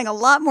implying a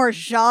lot more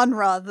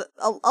genre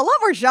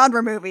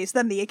movies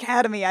than the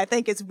Academy, I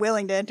think, is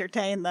willing to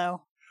entertain,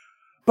 though.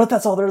 But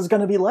that's all there's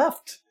going to be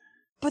left.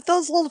 But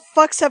those little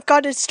fucks have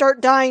got to start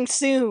dying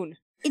soon.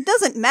 It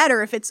doesn't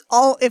matter if it's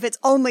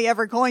only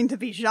ever going to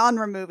be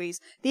genre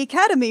movies. The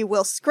Academy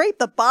will scrape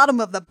the bottom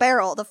of the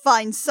barrel to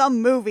find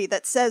some movie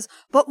that says,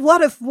 "But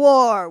what if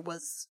war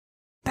was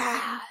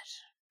bad?"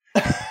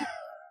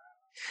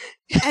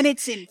 And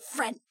it's in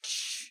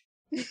French.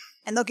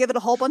 And they'll give it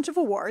a whole bunch of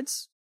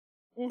awards.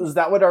 Is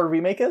that what our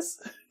remake is?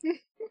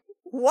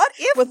 What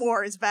if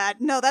war is bad?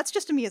 No, that's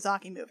just a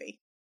Miyazaki movie.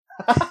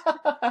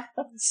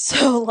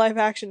 So, live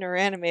action or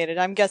animated?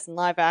 I'm guessing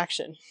live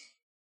action.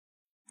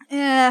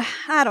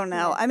 I don't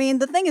know. I mean,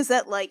 the thing is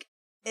that,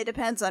 it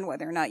depends on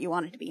whether or not you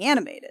want it to be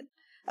animated.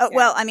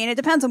 Well, I mean, it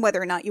depends on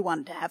whether or not you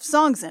want it to have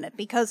songs in it,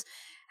 because,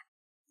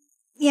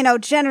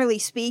 generally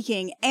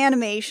speaking,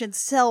 animation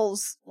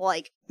sells,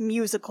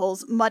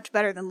 musicals much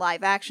better than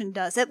live action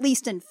does, at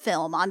least in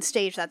film. On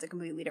stage, that's a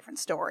completely different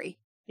story.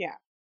 Yeah.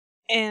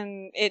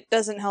 And it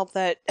doesn't help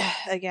that,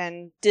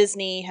 again,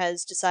 Disney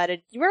has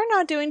decided, we're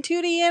not doing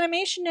 2D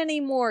animation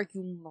anymore,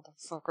 you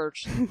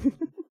motherfuckers.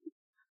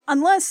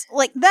 Unless,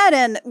 that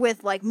end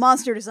with,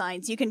 monster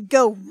designs, you can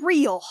go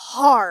real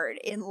hard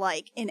in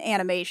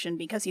animation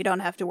because you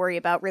don't have to worry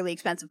about really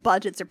expensive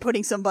budgets or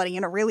putting somebody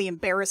in a really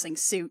embarrassing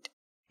suit.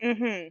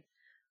 Mm-hmm.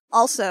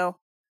 Also,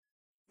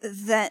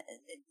 that,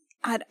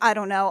 I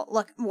don't know,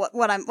 look,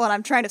 what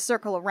I'm trying to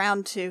circle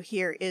around to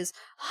here is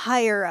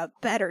hire a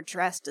better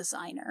dress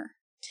designer.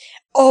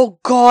 Oh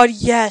god,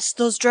 yes,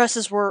 those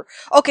dresses were...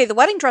 Okay, the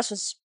wedding dress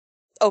was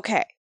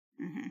okay.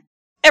 Mm-hmm.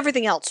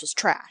 Everything else was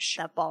trash.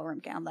 That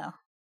ballroom gown, though.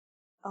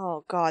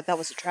 Oh god, that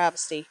was a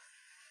travesty.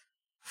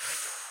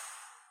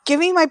 Give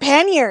me my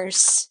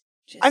panniers!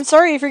 I'm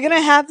sorry, if you're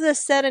gonna have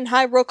this set in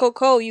high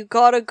rococo, you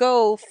gotta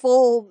go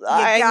full... You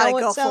gotta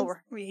go full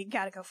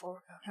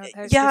rococo.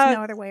 There's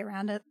no other way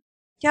around it.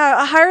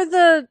 Yeah, hire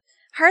the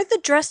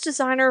dress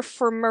designer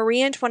for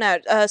Marie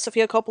Antoinette,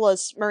 Sofia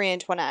Coppola's Marie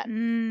Antoinette.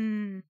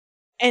 Mm.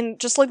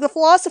 And just the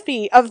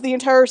philosophy of the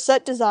entire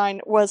set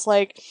design was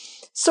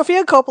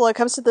Sofia Coppola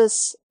comes to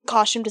this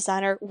costume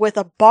designer with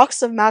a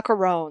box of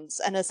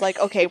macarons, and it's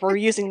okay, we're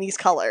using these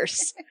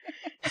colors.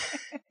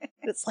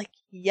 It's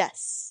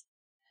yes.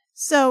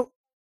 So,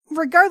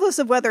 regardless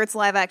of whether it's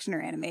live action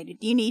or animated,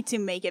 you need to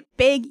make it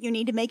big, you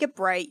need to make it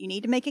bright, you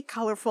need to make it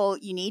colorful,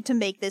 you need to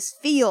make this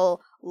feel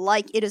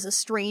like it is a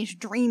strange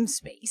dream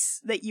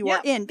space that you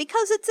are in,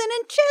 because it's an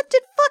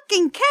enchanted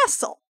fucking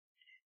castle.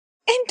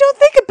 And don't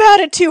think about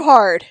it too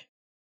hard.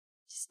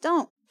 Just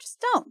don't.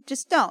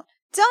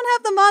 Don't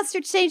have the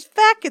monster change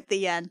back at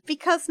the end,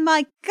 because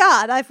my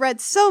god, I've read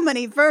so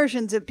many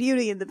versions of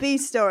Beauty and the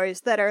Beast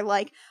stories that are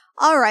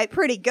alright,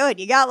 pretty good.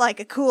 You got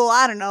a cool,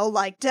 I don't know,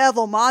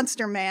 devil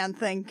monster man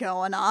thing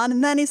going on,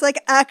 and then he's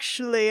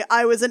actually,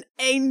 I was an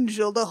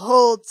angel the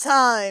whole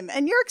time,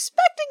 and you're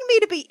expecting me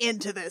to be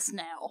into this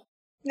now.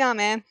 Nah,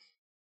 man.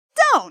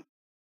 Don't!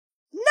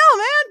 No,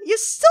 man! You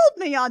sold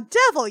me on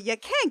devil, you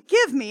can't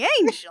give me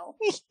angel!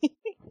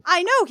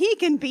 I know he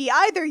can be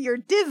either your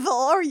devil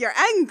or your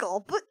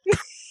angle, but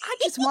I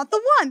just want the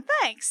one,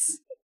 thanks!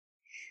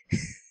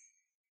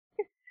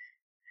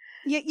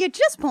 You're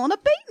just pulling a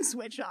bait and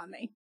switch on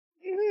me.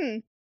 Mm-hmm.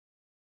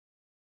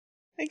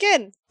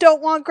 Again,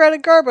 don't want Greta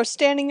Garbo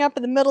standing up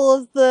in the middle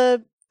of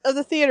the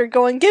theater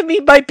going, "Give me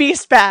my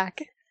beast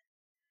back!"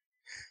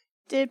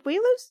 Did we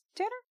lose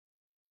Tanner?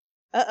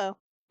 Uh-oh.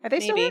 Are they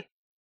still here?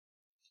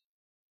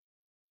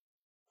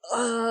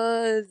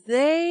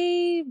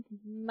 They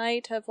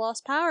might have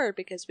lost power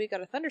because we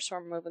got a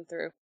thunderstorm moving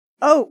through.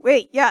 Oh,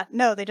 wait, yeah,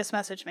 no, they just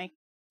messaged me.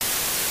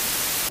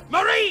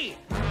 Marie!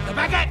 The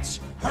baguettes!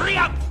 Hurry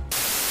up!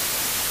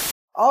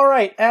 All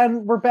right,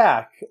 and we're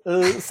back.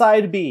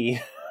 Side B.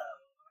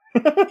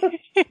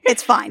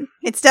 It's fine.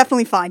 It's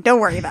definitely fine. Don't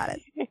worry about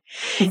it.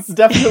 It's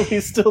definitely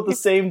still the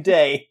same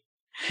day.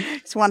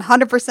 It's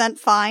 100%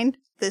 fine.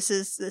 This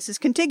is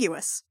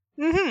contiguous.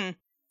 Mm-hmm.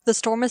 The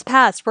storm has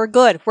passed. We're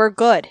good. We're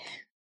good.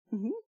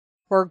 Mm-hmm.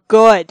 We're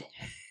good.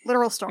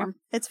 Literal storm.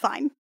 It's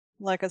fine.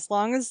 Like, as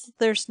long as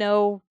there's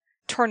no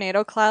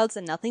tornado clouds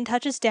and nothing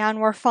touches down,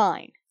 we're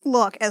fine.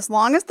 Look, as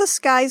long as the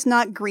sky's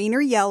not green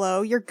or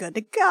yellow, you're good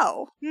to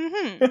go.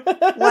 Mm-hmm.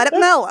 Let it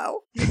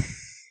mellow.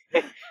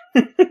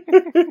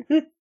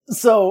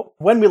 So,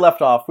 when we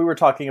left off, we were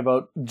talking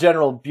about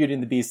general Beauty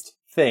and the Beast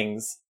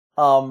things.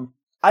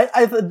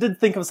 I did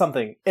think of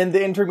something in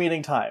the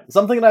intermeeting time.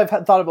 Something that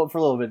I've thought about for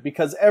a little bit,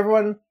 because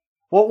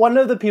one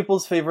of the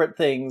people's favorite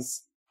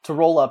things to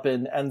roll up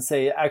in and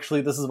say, actually,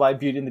 this is why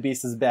Beauty and the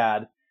Beast is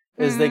bad,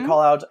 is they call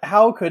out,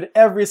 how could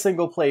every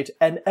single plate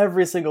and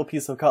every single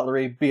piece of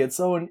cutlery be its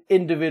own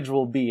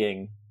individual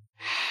being?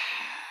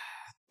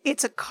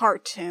 It's a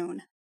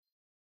cartoon.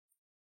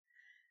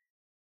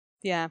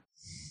 Yeah.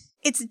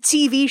 It's a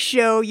TV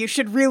show. You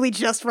should really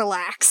just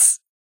relax.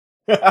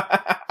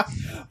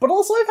 But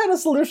also, I've had a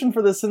solution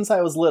for this since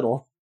I was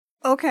little.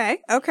 Okay.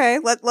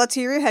 Let's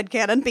hear your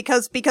headcanon,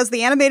 because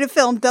the animated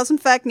film does in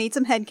fact need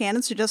some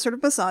headcanons to just sort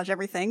of massage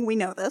everything. We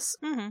know this.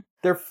 Mm-hmm.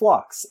 They're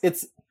flocks.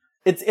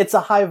 It's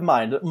a hive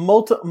mind.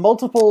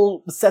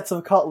 Multiple sets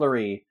of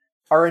cutlery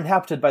are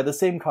inhabited by the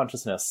same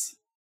consciousness.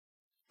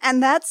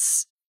 And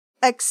that's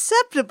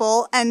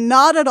acceptable and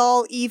not at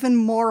all even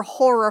more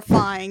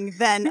horrifying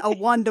than a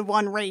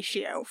 1-to-1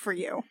 ratio for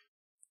you.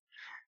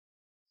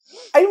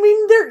 I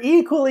mean, they're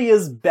equally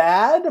as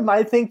bad.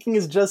 My thinking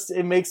is just,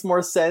 it makes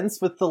more sense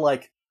with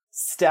the,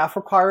 staff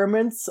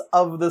requirements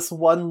of this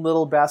one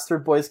little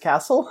bastard boy's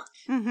castle.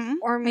 Mm-hmm.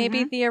 Or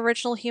maybe the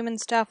original human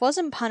staff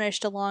wasn't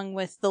punished along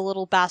with the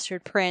little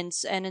bastard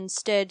prince, and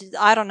instead,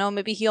 I don't know,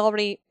 maybe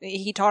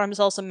he taught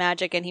himself some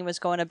magic and he was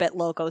going a bit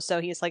loco, so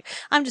he's like,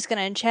 I'm just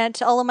gonna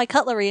enchant all of my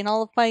cutlery and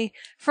all of my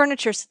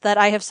furniture so that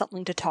I have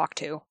something to talk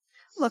to.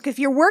 Look, if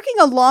you're working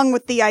along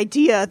with the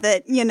idea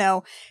that,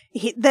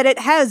 that it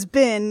has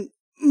been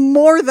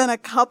more than a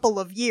couple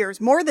of years,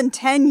 more than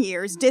 10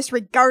 years,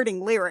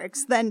 disregarding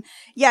lyrics, then,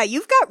 yeah,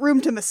 you've got room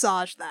to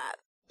massage that.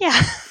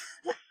 Yeah.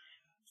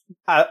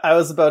 I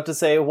was about to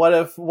say, what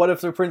if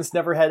the prince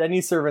never had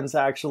any servants,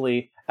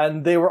 actually,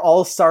 and they were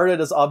all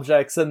started as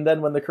objects, and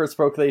then when the curse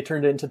broke, they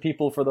turned into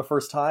people for the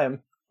first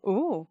time?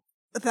 Ooh.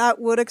 That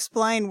would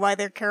explain why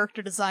their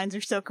character designs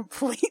are so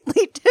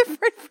completely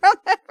different from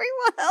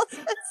everyone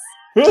else's.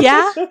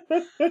 Yeah.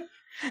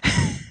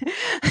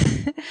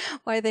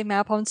 Why they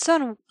map on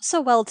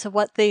so well to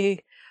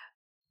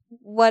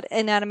what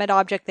inanimate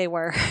object they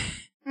were.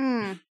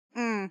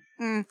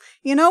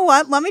 You know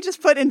what? Let me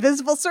just put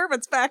invisible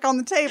servants back on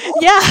the table.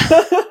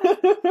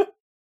 Yeah.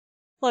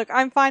 Look,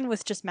 I'm fine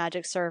with just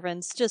magic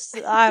servants. Just,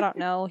 I don't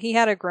know. He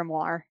had a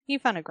grimoire. He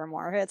found a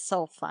grimoire. It's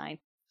so fine.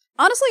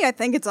 Honestly, I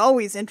think it's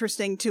always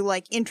interesting to,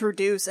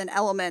 introduce an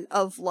element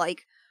of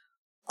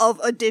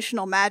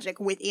additional magic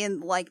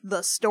within,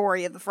 the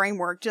story of the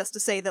framework, just to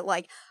say that,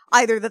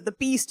 either that the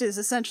beast is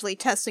essentially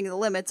testing the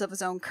limits of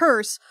his own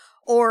curse,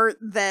 or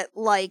that,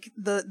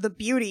 the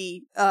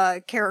beauty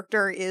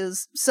character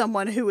is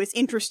someone who is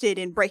interested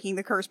in breaking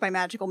the curse by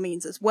magical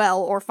means as well,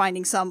 or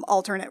finding some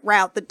alternate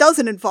route that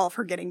doesn't involve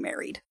her getting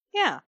married.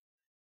 Yeah.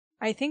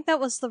 I think that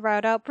was the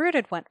route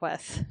Outbrooded went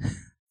with.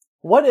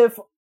 What if,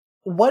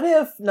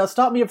 now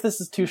stop me if this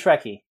is too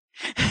Shrekky,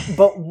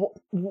 but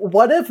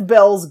what if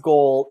Belle's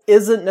goal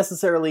isn't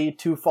necessarily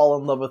to fall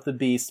in love with the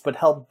beast, but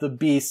help the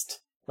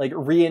beast,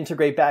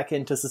 reintegrate back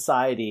into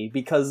society?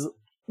 Because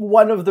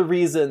one of the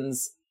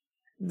reasons,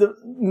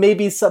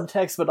 maybe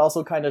subtext, but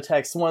also kind of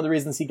text, one of the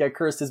reasons he got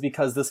cursed is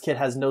because this kid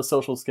has no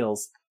social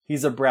skills.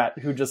 He's a brat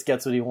who just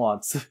gets what he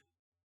wants.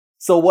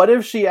 So what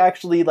if she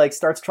actually,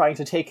 starts trying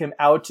to take him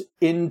out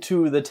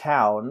into the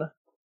town,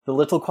 the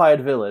little quiet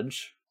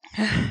village?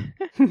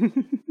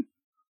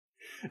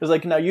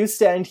 It's now you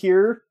stand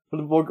here,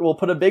 we'll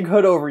put a big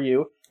hood over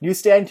you, you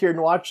stand here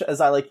and watch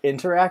as I,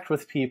 interact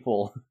with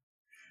people.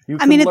 You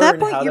can at learn that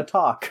point, how to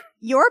talk.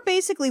 You're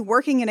basically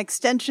working an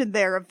extension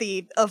there of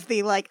the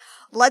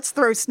let's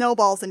throw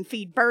snowballs and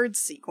feed birds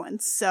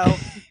sequence, so...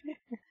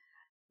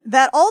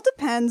 That all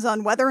depends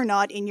on whether or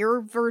not, in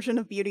your version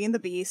of Beauty and the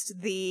Beast,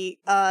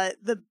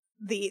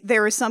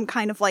 there is some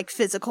kind of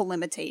physical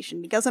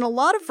limitation, because in a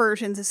lot of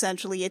versions,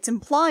 essentially, it's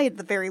implied at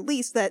the very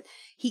least that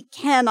he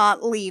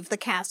cannot leave the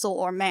castle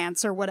or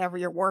manse or whatever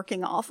you're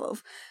working off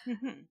of.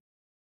 Mm-hmm.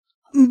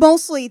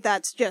 Mostly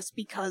that's just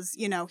because,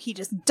 he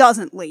just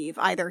doesn't leave.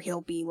 Either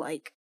he'll be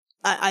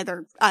I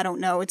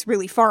don't know, it's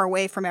really far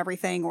away from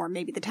everything, or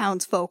maybe the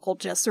townsfolk will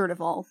just sort of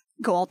all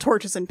go all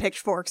torches and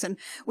pitchforks, and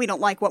we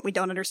don't like what we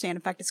don't understand.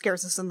 In fact, it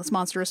scares us in this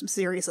Monsterism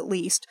series, at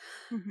least.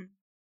 Mm-hmm.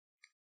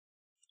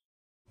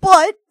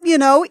 But, you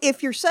know,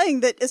 if you're saying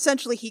that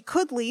essentially he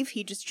could leave,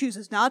 he just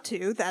chooses not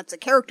to, that's a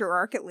character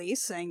arc at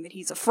least, saying that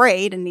he's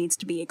afraid and needs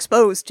to be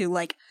exposed to,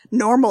 like,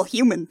 normal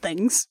human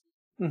things.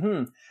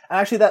 Mm-hmm.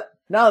 Actually, that,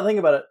 now that I think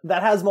about it,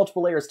 that has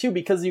multiple layers too,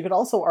 because you could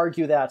also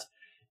argue that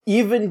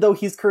even though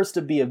he's cursed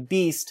to be a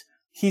beast,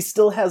 he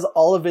still has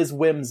all of his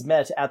whims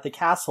met at the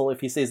castle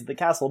if he stays at the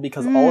castle,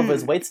 because all of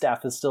his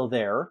waitstaff is still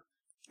there.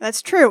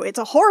 That's true. It's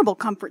a horrible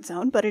comfort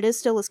zone, but it is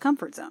still his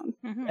comfort zone.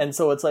 Mm-hmm. And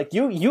so it's like,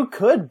 you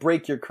could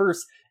break your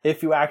curse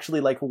if you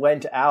actually, like,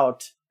 went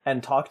out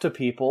and talked to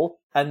people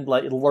and,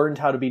 like, learned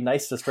how to be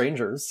nice to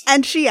strangers.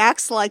 And she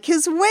acts like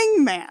his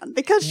wingman,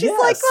 because she's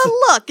like, Yes. well,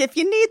 look, if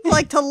you need,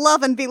 like, to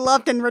love and be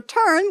loved in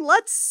return,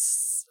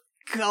 let's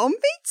go meet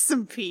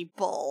some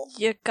people.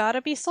 You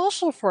gotta be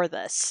social for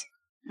this.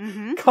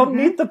 Mm-hmm. Come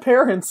meet the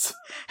parents.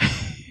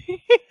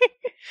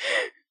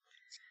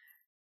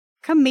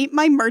 Come meet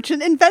my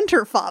merchant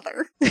inventor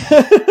father.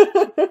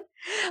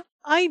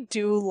 I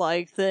do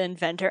like the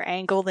inventor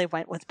angle they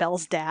went with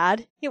Belle's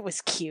dad. It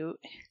was cute.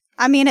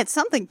 I mean, it's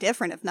something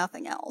different if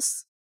nothing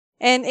else.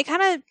 And I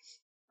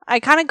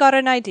kind of got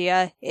an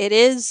idea. It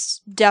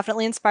is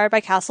definitely inspired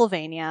by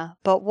Castlevania,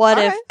 but what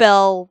if Alright.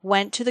 Belle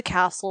went to the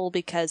castle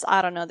because,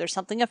 I don't know, there's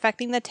something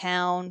affecting the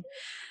town,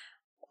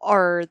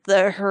 or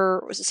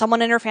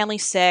someone in her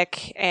family's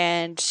sick,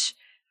 and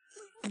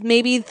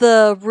maybe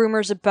the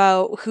rumors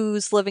about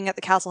who's living at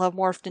the castle have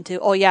morphed into,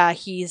 oh yeah,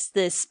 he's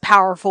this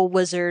powerful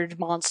wizard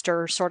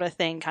monster sort of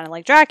thing, kind of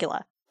like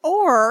Dracula.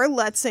 Or,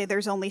 let's say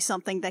there's only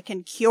something that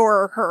can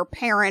cure her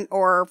parent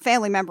or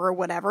family member or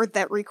whatever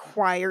that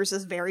requires a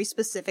very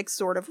specific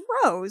sort of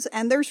rose,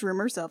 and there's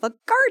rumors of a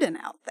garden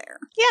out there.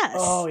 Yes.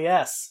 Oh,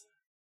 yes.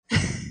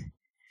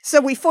 So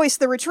we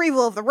foist the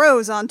retrieval of the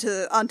rose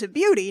onto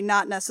Beauty,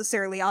 not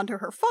necessarily onto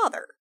her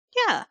father.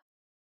 Yeah.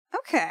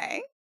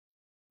 Okay.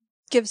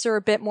 Gives her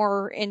a bit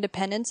more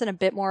independence and a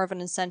bit more of an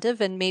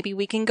incentive, and maybe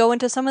we can go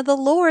into some of the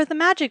lore, the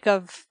magic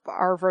of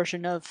our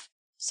version of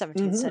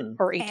 17th cent-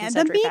 or 18th And a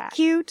century meet fact.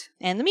 cute.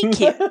 And the meat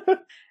cute.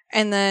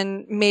 And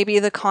then maybe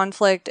the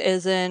conflict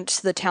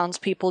isn't the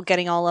townspeople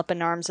getting all up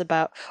in arms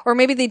about, or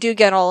maybe they do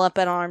get all up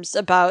in arms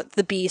about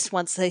the beast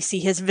once they see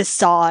his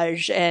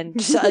visage, and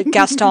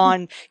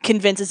Gaston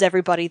convinces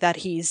everybody that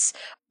he's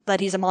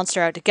a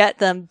monster out to get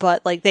them,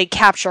 but like they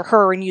capture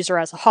her and use her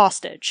as a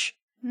hostage.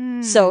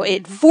 So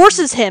it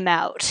forces him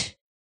out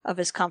of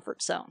his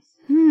comfort zone.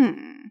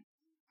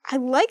 I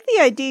like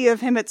the idea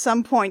of him at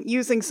some point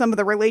using some of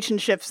the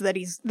relationships that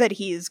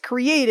he's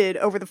created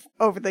over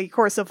the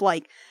course of,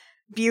 like,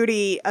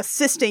 Beauty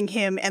assisting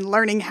him and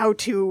learning how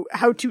to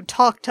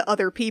talk to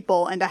other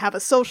people and to have a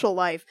social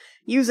life,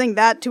 using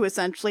that to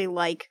essentially,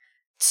 like,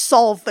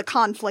 solve the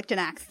conflict in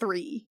Act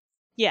 3.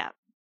 Yeah.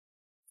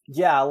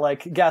 Yeah,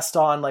 like,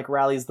 Gaston, like,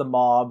 rallies the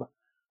mob,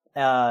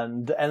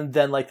 and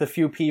then, like, the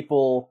few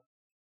people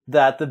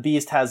that the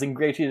beast has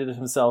ingratiated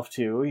himself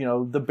to, you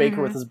know, the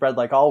baker with his bread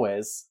like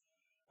always.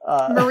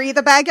 Marie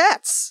the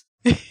Baguettes.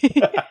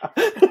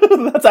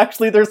 That's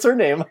actually their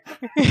surname.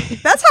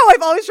 That's how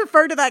I've always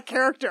referred to that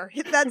character.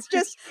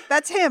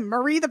 That's him,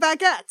 Marie the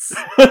Baguettes.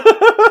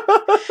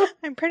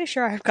 I'm pretty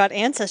sure I've got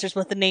ancestors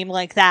with a name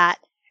like that.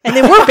 And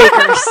they were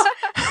bakers.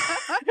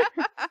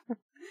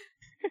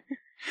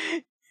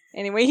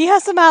 Anyway, he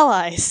has some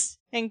allies.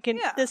 And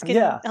this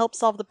can help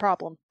solve the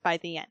problem by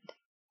the end.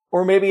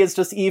 Or maybe it's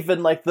just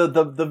even like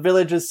the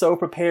village is so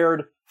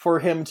prepared for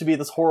him to be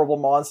this horrible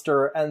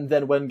monster, and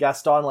then when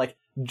Gaston, like,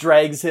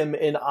 drags him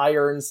in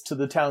irons to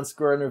the town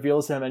square and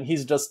reveals him, and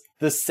he's just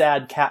this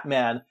sad cat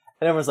man,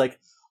 and everyone's like,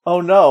 oh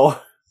no.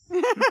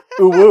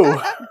 Ooh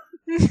woo.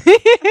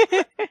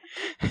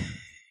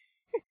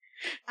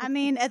 I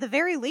mean, at the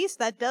very least,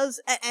 that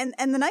does, and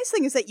the nice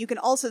thing is that you can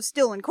also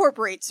still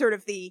incorporate sort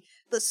of the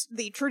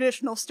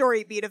traditional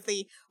story beat of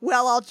the,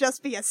 well, I'll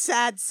just be a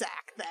sad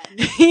sack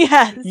then.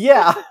 Yes.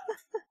 Yeah.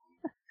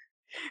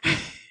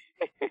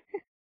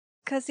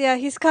 Because, yeah,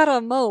 he's got a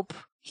mope.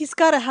 He's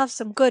got to have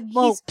some good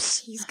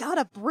mopes. He's got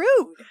a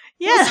brood.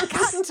 Yes. He's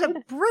got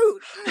to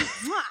brood.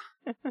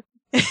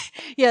 Mwah.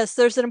 Yes,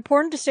 there's an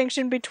important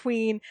distinction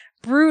between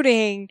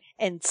brooding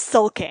and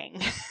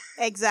sulking.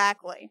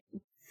 Exactly.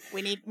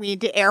 We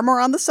need to err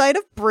more on the side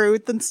of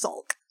brood than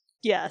sulk.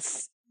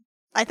 Yes.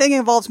 I think it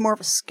involves more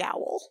of a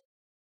scowl.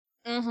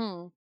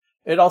 Mm-hmm.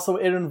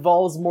 It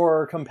involves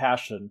more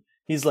compassion.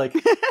 He's like,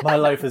 my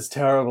life is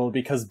terrible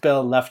because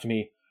Belle left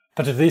me,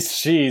 but at least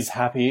she's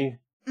happy.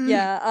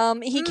 Yeah,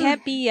 he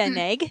can't be an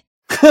egg.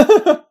 God,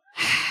 I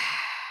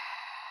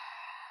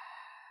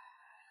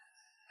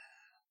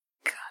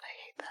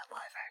hate that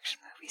live action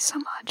movie so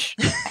much.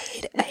 I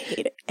hate it. I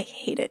hate it. I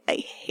hate it. I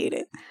hate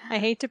it. I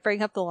hate to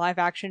bring up the live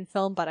action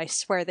film, but I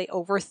swear they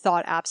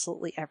overthought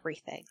absolutely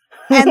everything.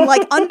 And,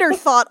 like,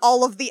 underthought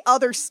all of the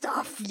other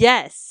stuff.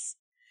 Yes.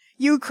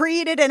 You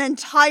created an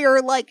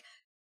entire, like,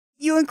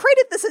 you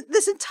created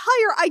this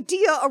entire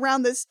idea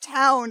around this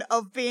town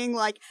of being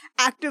like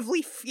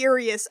actively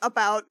furious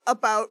about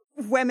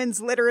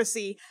women's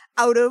literacy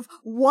out of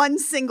one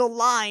single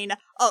line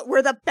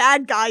where the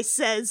bad guy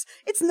says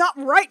it's not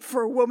right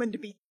for a woman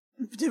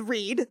to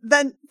read.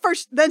 Then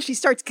she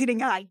starts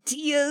getting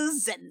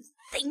ideas and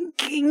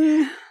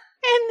thinking.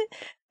 And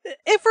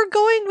if we're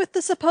going with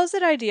the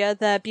supposed idea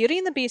that Beauty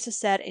and the Beast is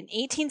set in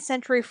 18th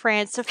century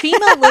France,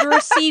 female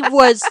literacy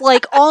was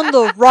like on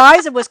the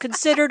rise and was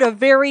considered a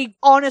very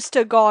honest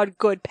to God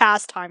good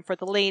pastime for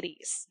the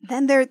ladies.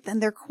 Then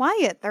they're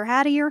quiet. They're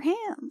out of your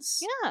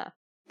hands. Yeah.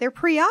 They're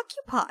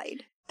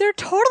preoccupied. They're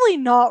totally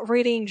not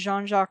reading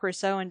Jean-Jacques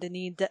Rousseau and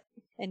Denis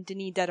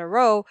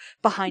Diderot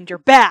behind your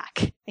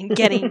back and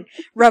getting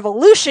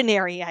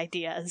revolutionary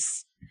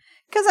ideas.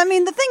 Because, I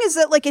mean, the thing is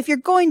that, like, if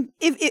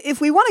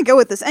we want to go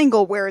with this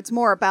angle where it's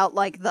more about,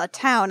 like, the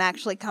town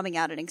actually coming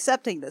out and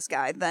accepting this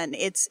guy, then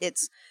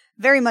it's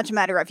very much a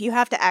matter of you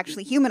have to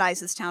actually humanize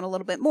this town a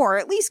little bit more, or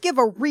at least give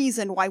a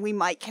reason why we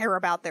might care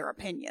about their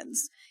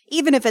opinions.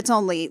 Even if it's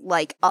only,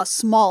 like, a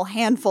small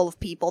handful of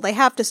people, they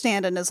have to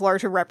stand in as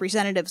larger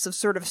representatives of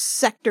sort of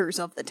sectors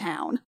of the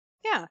town.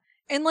 Yeah.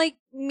 And, like,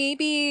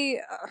 maybe,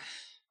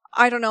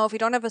 I don't know, if we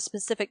don't have a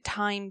specific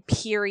time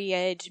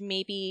period,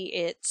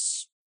 maybe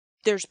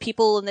there's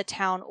people in the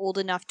town old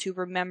enough to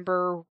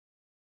remember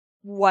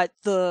what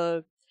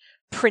the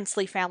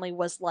princely family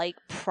was like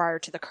prior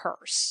to the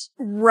curse.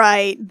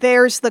 Right.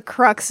 There's the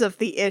crux of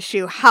the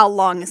issue. How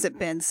long has it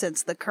been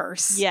since the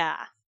curse? Yeah.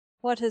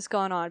 What has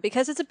gone on?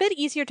 Because it's a bit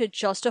easier to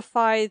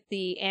justify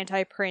the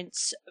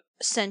anti-prince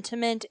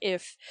sentiment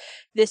if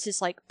this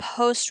is like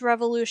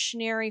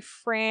post-revolutionary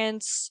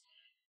France,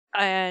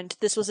 and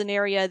this was an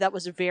area that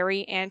was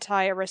very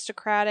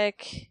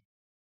anti-aristocratic.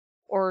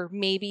 Or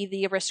maybe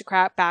the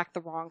aristocrat backed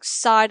the wrong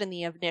side in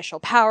the initial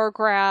power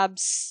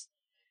grabs.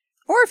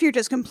 Or if you're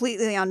just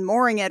completely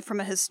unmooring it from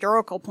a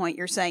historical point,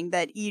 you're saying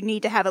that you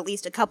need to have at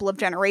least a couple of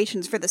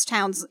generations for this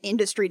town's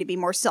industry to be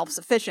more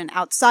self-sufficient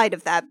outside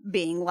of that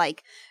being,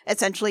 like,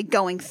 essentially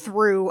going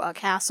through a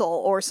castle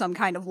or some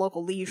kind of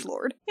local liege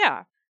lord.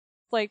 Yeah.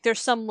 Like,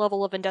 there's some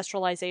level of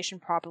industrialization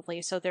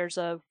probably, so there's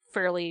a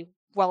fairly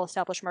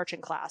well-established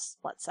merchant class,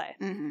 let's say.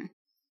 Mm-hmm.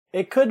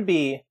 It could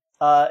be,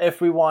 if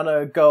we want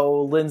to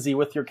go, Lindsay,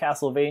 with your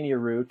Castlevania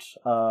route,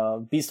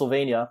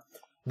 Beastlevania,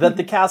 that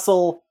the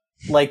castle,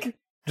 like,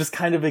 just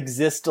kind of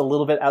exists a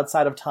little bit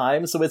outside of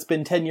time, so it's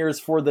been 10 years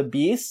for the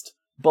Beast,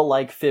 but,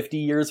 like, 50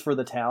 years for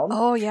the town.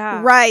 Oh,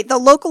 yeah. Right, the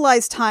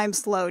localized time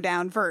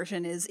slowdown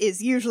version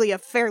is usually a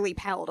fairly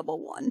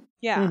palatable one.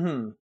 Yeah.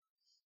 Mm-hmm.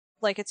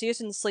 Like, it's used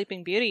in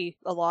Sleeping Beauty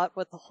a lot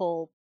with the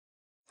whole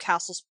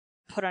castle's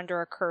put under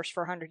a curse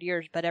for 100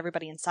 years, but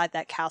everybody inside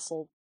that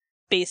castle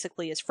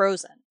basically is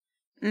frozen.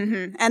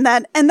 Mm-hmm. And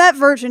that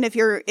version, if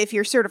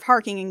you're sort of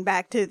harkening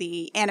back to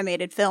the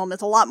animated film,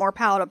 is a lot more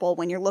palatable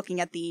when you're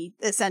looking at the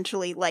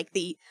essentially like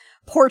the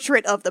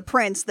portrait of the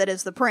prince that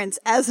is the prince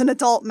as an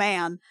adult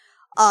man.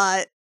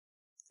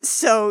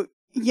 So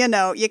you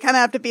know, you kind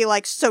of have to be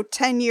like, so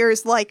 10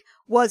 years, like,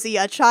 was he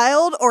a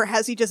child or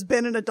has he just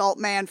been an adult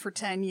man for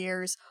 10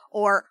 years?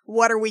 Or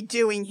what are we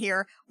doing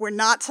here? We're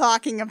not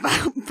talking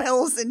about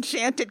Bill's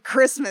Enchanted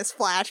Christmas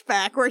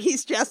flashback where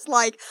he's just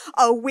like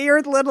a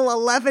weird little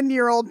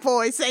 11-year-old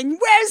boy saying,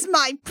 "Where's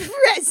my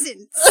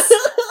presents?"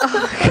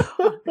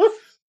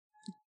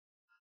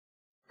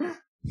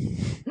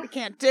 We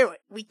can't do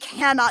it. We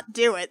cannot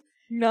do it.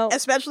 No.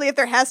 Especially if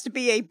there has to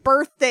be a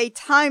birthday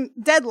time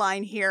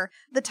deadline here.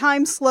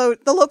 The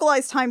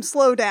localized time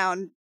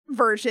slowdown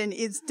version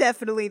is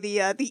definitely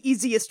the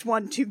easiest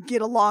one to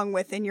get along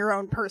with in your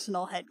own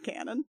personal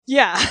headcanon.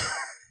 Yeah.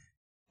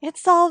 It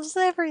solves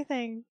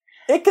everything.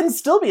 It can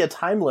still be a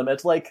time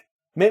limit. Like,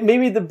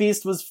 maybe the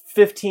Beast was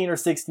 15 or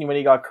 16 when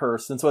he got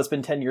cursed, and so it's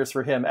been 10 years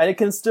for him. And it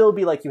can still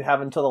be like you have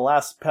until the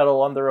last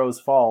petal on the rose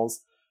falls.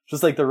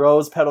 Just like the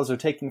rose petals are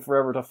taking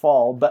forever to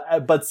fall.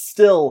 But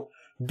still,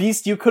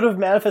 Beast, you could have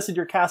manifested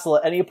your castle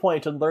at any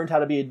point and learned how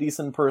to be a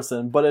decent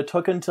person, but it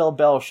took until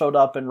Belle showed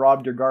up and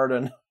robbed your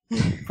garden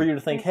for you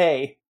to think,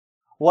 hey,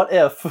 what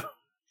if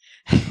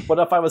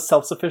I was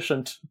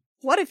self-sufficient?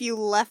 What if you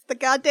left the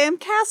goddamn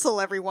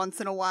castle every once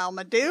in a while,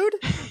 my dude?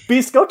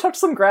 Beast, go touch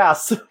some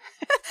grass.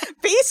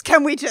 Beast,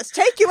 can we just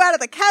take you out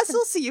of the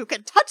castle so you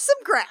can touch some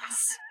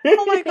grass?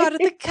 Oh my god,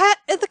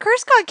 if the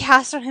curse got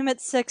cast on him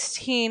at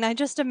 16, I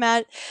just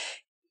imagine...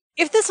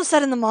 If this was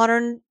set in the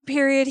modern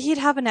period, he'd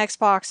have an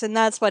Xbox, and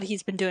that's what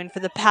he's been doing for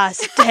the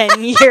past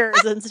 10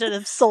 years instead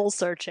of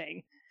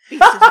soul-searching.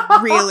 Beast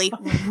is really,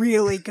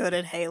 really good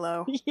at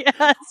Halo.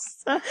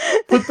 Yes.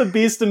 Put the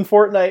Beast in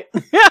Fortnite.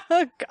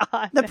 Oh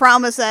god. The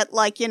problem is that,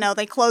 like, you know,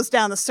 they closed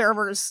down the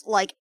servers,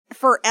 like,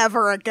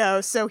 forever ago,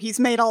 so he's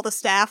made all the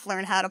staff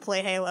learn how to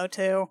play Halo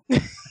too.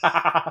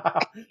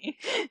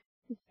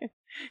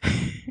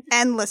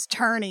 Endless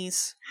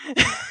tourneys.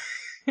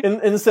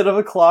 Instead of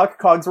a clock,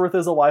 Cogsworth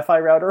is a Wi-Fi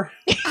router.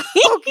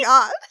 Oh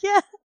god.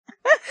 Yeah.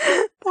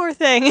 Poor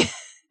thing.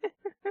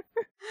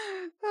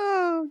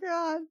 Oh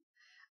god.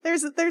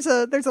 There's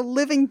a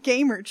living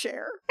gamer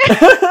chair.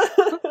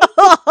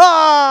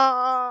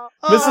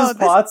 Mrs.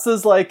 Potts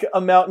is like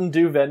a Mountain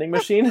Dew vending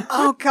machine.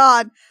 Oh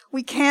God,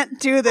 we can't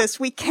do this.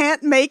 We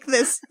can't make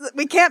this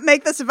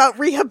about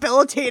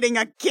rehabilitating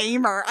a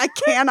gamer. I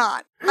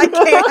cannot. I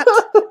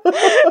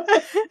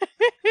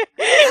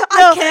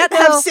can't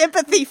have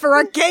sympathy for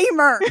a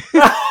gamer.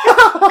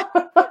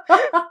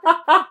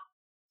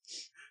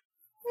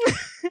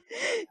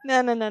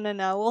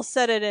 No. We'll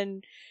set it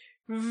in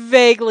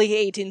vaguely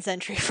 18th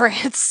century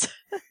France.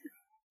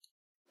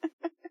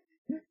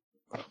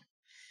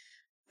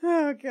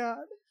 Oh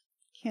God.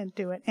 Can't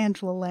do it.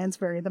 Angela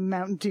Lansbury, the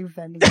Mountain Dew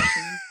vending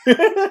machine.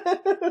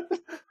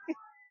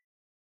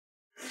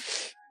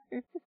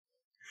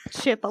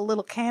 Chip a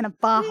little can of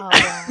Baja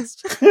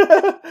Blast.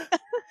 I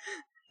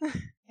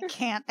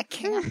can't. I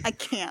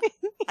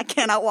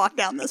cannot walk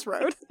down this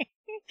road.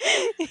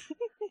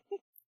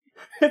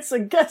 It's a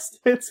guess.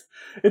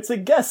 It's a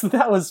guess.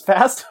 That was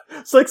fast.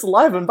 6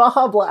 live and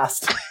Baja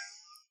Blast.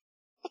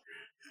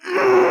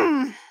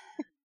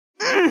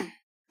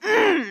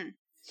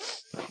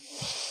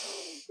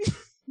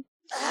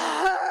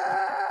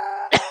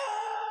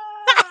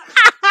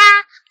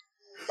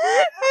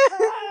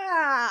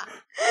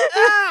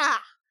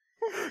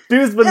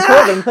 Dude's been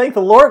pulled, and thank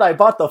the Lord I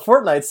bought the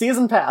Fortnite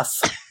season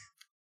pass.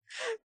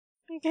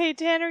 Okay,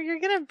 Tanner, you're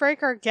gonna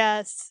break our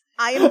guess.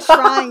 I am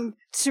trying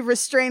to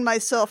restrain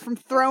myself from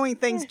throwing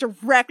things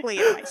directly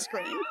at my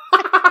screen.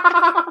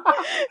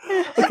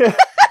 Okay,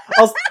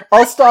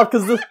 I'll stop,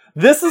 because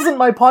this isn't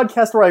my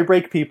podcast where I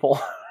break people.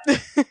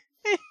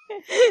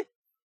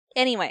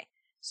 Anyway,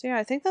 so yeah,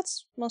 I think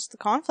that's most of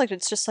the conflict.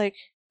 It's just like,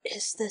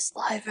 is this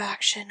live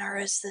action or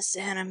is this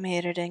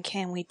animated, and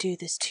can we do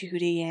this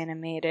 2D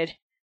animated?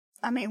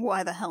 I mean,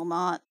 why the hell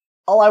not?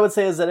 All I would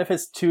say is that if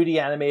it's 2D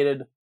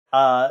animated,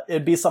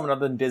 it'd be someone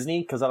other than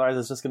Disney, because otherwise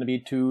it's just going to be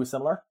too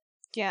similar.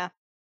 Yeah.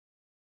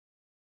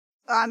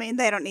 I mean,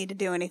 they don't need to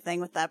do anything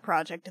with that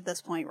project at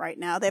this point right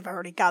now. They've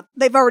already got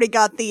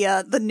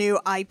the new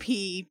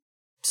IP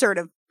sort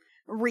of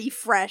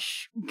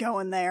refresh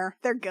going there.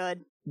 They're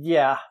good.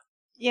 Yeah.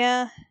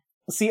 Yeah.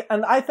 See,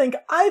 and I think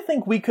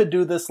we could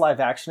do this live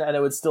action and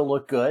it would still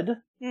look good.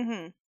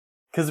 Mm-hmm.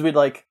 Because we'd,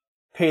 like,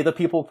 pay the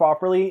people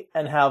properly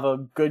and have a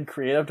good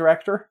creative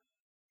director.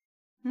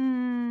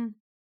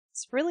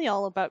 It's really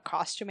all about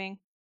costuming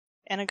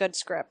and a good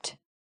script.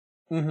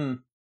 Mm-hmm.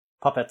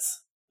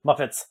 Puppets.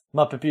 Muppets.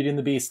 Muppet Beauty and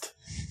the Beast.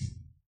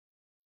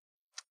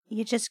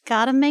 You just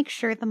gotta make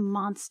sure the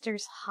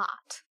monster's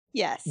hot.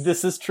 Yes.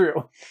 This is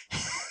true.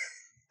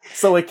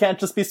 So it can't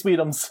just be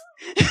Sweetums.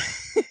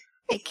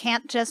 It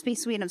can't just be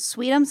Sweetums.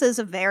 Sweetums is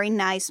a very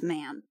nice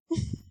man.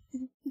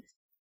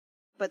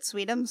 But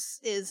Sweetums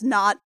is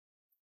not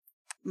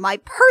my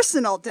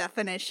personal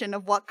definition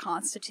of what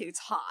constitutes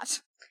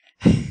hot.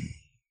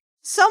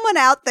 Someone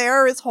out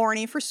there is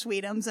horny for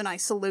Sweetums, and I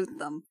salute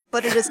them,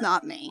 but it is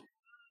not me.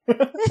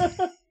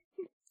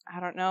 I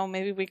don't know,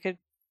 maybe we could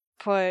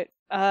put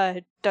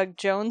Doug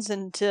Jones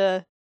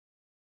into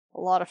a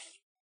lot of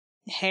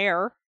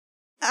hair.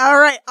 All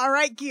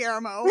right,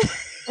 Guillermo.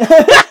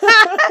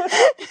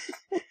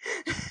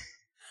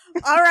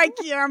 All right,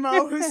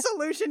 Guillermo, whose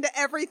solution to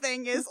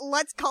everything is,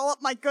 let's call up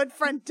my good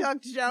friend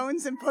Doug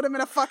Jones and put him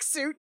in a fuck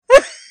suit.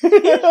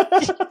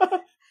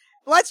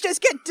 Let's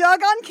just get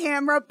Doug on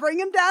camera, bring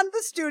him down to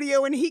the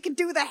studio, and he can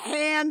do the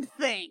hand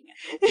thing.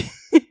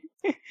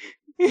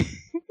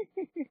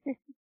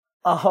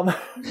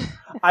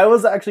 I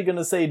was actually going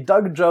to say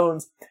Doug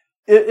Jones.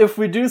 If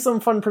we do some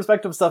fun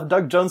perspective stuff,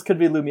 Doug Jones could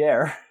be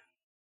Lumiere.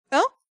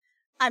 Oh?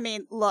 I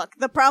mean, look,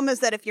 the problem is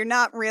that if you're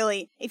not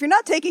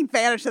taking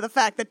advantage of the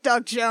fact that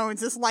Doug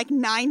Jones is like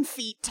 9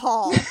 feet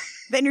tall,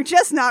 then you're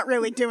just not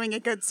really doing a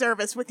good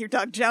service with your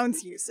Doug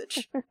Jones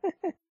usage.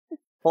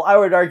 Well, I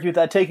would argue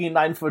that taking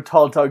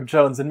 9-foot-tall Doug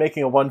Jones and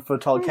making a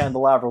 1-foot-tall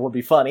candelabra would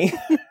be funny.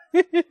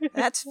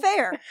 That's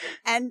fair.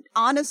 And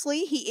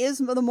honestly, he is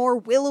the more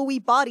willowy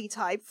body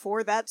type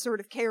for that sort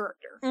of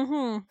character.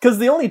 Mm-hmm. Because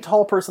the only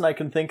tall person I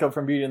can think of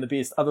from Beauty and the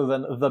Beast, other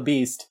than the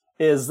Beast,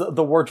 is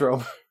the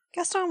wardrobe.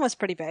 Gaston was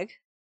pretty big.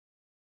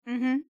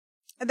 Mm-hmm.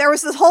 There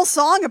was this whole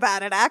song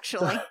about it,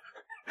 actually.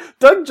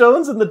 Doug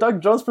Jones and the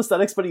Doug Jones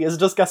prosthetics, but he is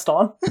just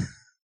Gaston.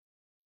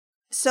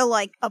 So,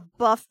 like, a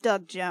buff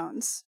Doug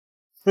Jones.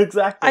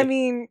 Exactly. I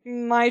mean,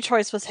 my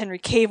choice was Henry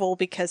Cavill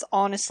because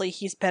honestly,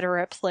 he's better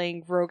at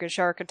playing roguish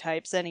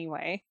archetypes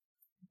anyway.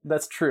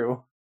 That's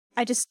true.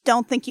 I just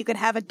don't think you could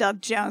have a Doug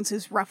Jones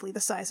who's roughly the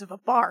size of a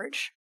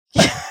barge.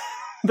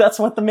 That's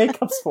what the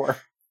makeup's for.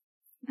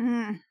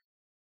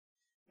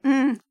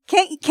 Can't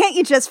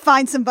you just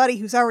find somebody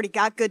who's already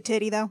got good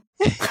titty, though?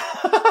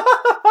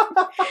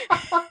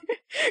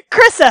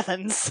 Chris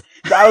Evans!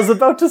 I was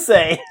about to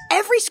say.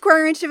 Every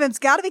square inch of him's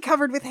gotta be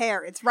covered with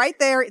hair. It's right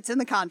there. It's in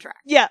the contract.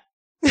 Yeah.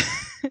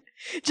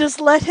 Just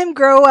let him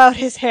grow out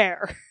his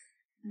hair.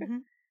 Mm-hmm.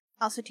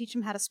 Also teach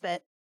him how to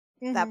spit.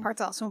 Mm-hmm. That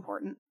part's also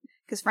important.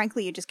 Because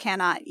frankly, you just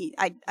cannot.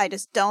 I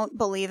just don't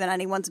believe in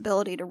anyone's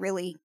ability to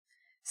really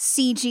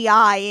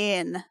CGI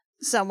in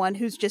someone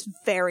who's just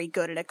very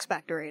good at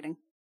expectorating.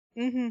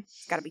 Mm-hmm.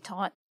 It's gotta be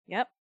taught.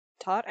 Yep.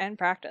 taught and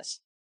practice.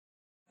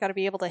 Gotta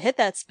be able to hit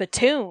that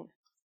spittoon.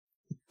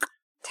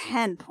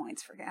 10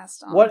 points for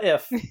Gaston. What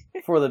if,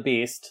 for the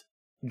beast,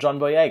 John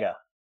Boyega?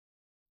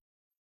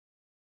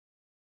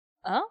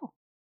 Oh.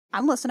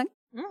 I'm listening.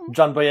 Mm.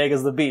 John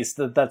Boyega's the beast.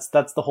 That's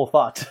the whole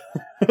thought.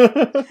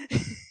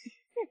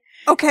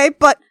 Okay,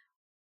 but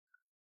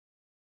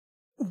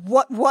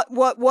what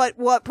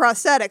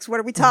prosthetics? What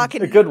are we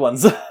talking? The good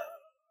ones.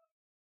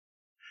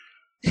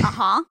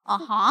 What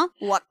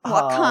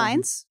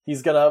kinds?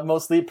 He's gonna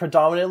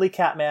predominantly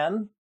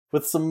Catman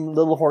with some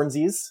little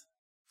hornsies.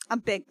 A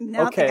big.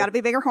 No, Okay. they gotta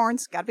be bigger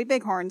horns. Gotta be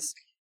big horns.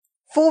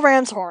 Full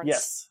ram's horns.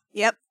 Yes.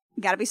 Yep.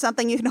 Gotta be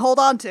something you can hold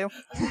on to.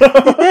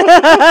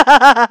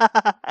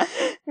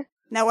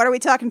 Now, what are we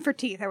talking for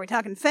teeth? Are we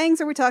talking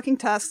fangs? Are we talking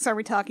tusks? Are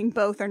we talking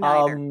both or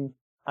neither?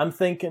 I'm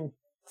thinking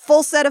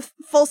Full set of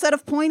pointies. full set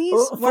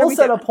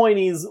of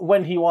pointies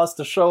when he wants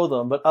to show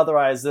them, but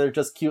otherwise they're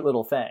just cute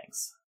little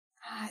fangs.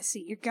 I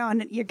see.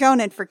 You're going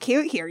in for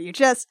cute here.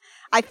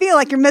 I feel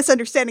like you're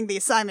misunderstanding the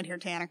assignment here,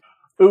 Tanner.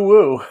 Ooh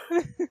woo.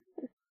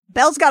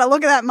 Belle's got to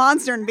look at that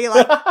monster and be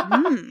like,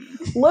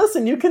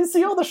 Listen, you can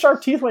see all the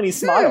sharp teeth when he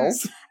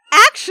smiles.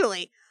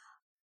 Actually,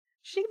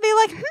 she'd be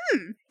like,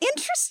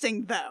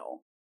 interesting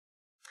though.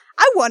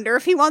 I wonder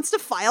if he wants to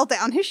file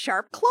down his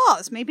sharp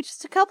claws. Maybe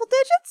just a couple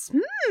digits?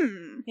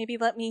 Maybe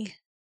let me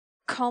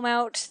comb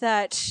out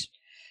that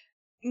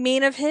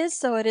mane of his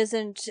so it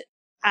isn't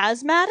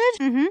as matted.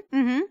 And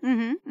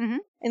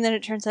And then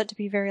it turns out to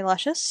be very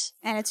luscious.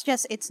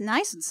 it's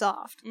nice and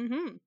soft.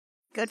 Mm-hmm.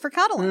 Good for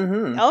cuddling.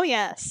 Mm-hmm. Oh,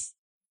 yes.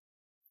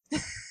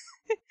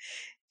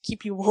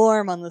 Keep you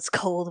warm on those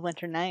cold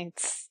winter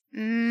nights.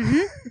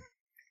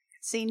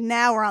 See,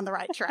 now we're on the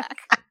right track.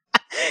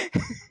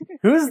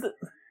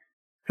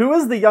 Who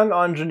is the young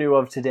ingenue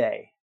of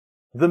today?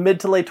 The mid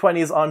to late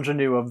 20s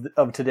ingenue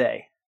of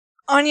today.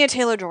 Anya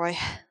Taylor-Joy.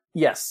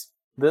 Yes.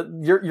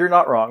 You're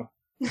not wrong.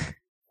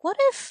 What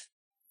if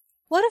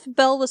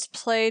Belle was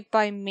played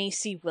by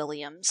Macy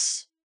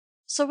Williams?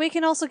 So we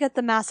can also get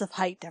the massive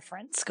height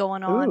difference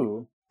going on.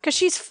 Ooh. Because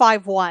she's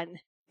 5'1".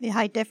 The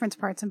height difference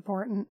part's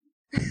important.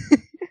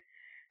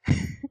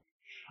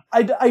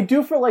 I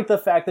do feel like the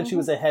fact that she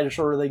was a head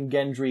shorter than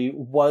Gendry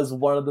was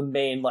one of the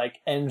main,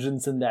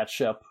 engines in that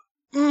ship.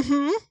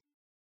 Mm-hmm.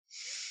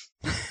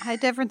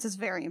 Height difference is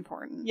very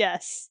important.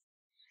 Yes.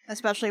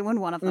 Especially when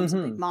one of them's a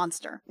big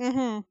monster.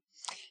 Mm-hmm.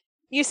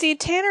 You see,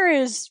 Tanner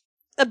is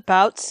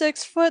about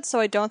 6 foot, so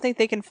I don't think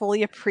they can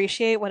fully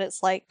appreciate what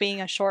it's like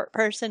being a short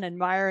person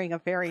admiring a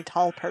very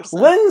tall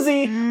person.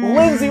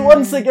 Lindsay,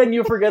 once again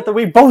you forget that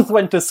we both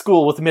went to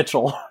school with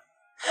Mitchell.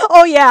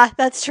 Oh yeah,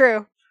 that's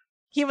true.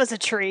 He was a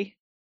tree.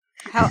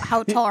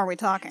 How tall are we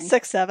talking?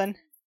 6'7".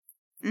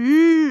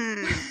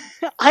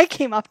 I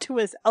came up to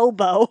his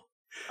elbow.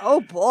 Oh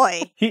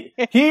boy.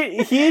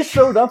 He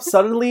showed up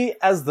suddenly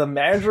as the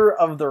manager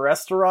of the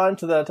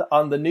restaurant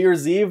on the New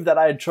Year's Eve that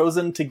I had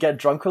chosen to get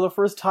drunk for the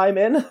first time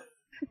in.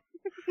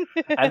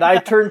 And I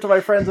turned to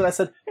my friends and I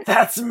said,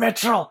 "That's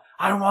Mitchell!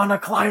 I want to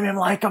climb him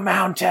like a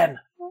mountain!"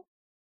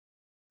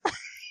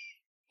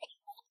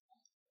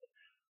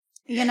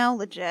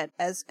 Legit.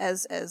 As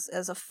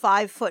a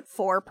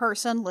 5'4"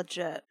 person,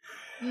 legit.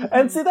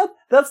 And see,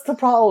 that's the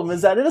problem,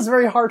 is that it is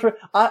very hard to...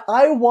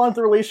 I want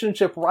the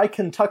relationship where I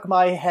can tuck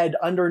my head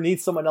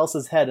underneath someone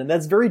else's head, and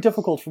that's very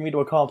difficult for me to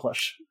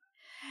accomplish.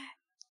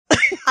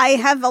 I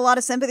have a lot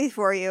of sympathy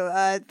for you.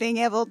 Being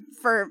able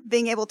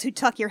to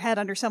tuck your head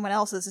under someone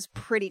else's is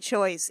pretty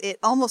choice. It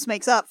almost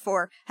makes up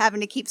for having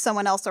to keep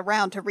someone else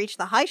around to reach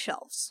the high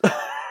shelves.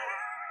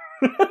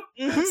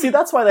 See,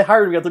 that's why they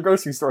hired me at the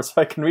grocery store, so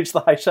I can reach the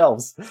high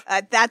shelves.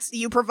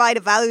 You provide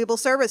a valuable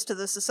service to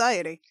the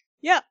society.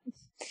 Yeah.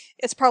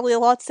 It's probably a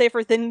lot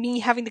safer than me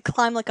having to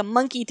climb like a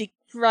monkey to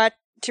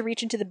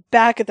reach into the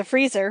back of the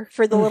freezer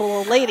for the little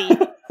old lady.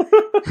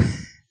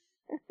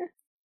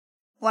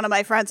 One of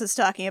my friends is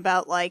talking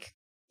about,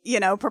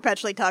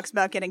 perpetually talks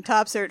about getting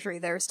top surgery.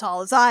 They're as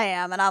tall as I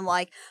am. And I'm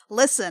like,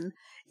 listen,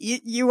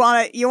 you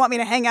want me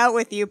to hang out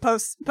with you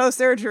post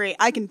surgery?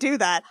 I can do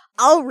that.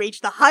 I'll reach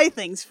the high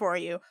things for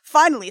you.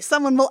 Finally,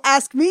 someone will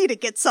ask me to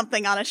get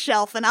something on a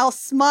shelf, and I'll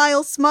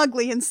smile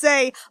smugly and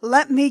say,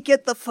 "Let me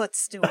get the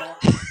footstool."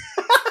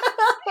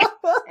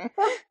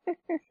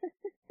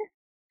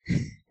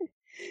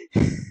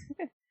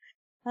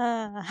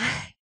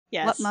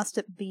 Yes. What must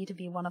it be to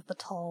be one of the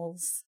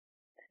talls?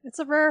 It's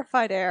a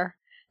rarefied air.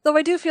 Though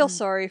I do feel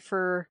sorry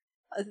for...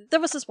 there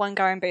was this one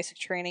guy in basic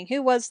training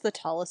who was the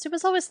tallest. He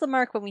was always the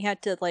mark when we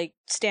had to,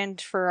 stand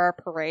for our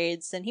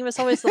parades. And he was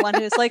always the one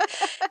who was like,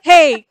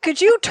 "Hey, could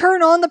you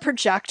turn on the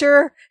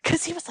projector?"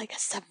 Because he was like a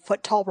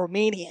 7-foot tall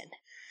Romanian.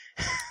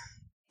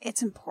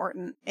 It's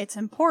important. It's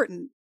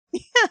important.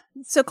 Yeah.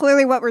 So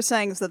clearly what we're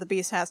saying is that the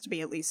beast has to be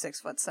at least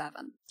 6'7".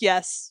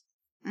 Yes.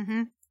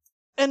 Mm-hmm.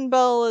 And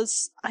Belle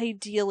is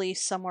ideally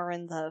somewhere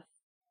in the...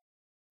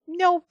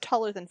 no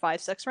taller than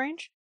 5'6"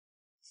 range.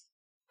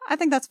 I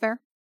think that's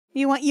fair.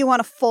 You want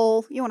a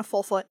full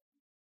foot.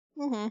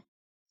 Mm-hmm.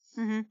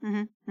 Mm-hmm.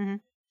 Mm-hmm. Mm-hmm.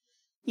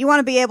 You want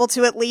to be able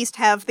to at least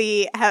have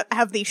the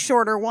have the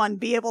shorter one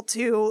be able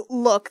to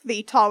look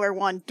the taller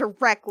one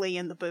directly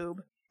in the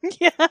boob.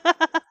 Yeah.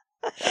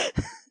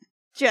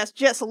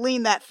 Just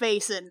lean that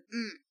face in.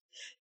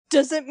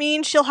 Does it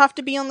mean she'll have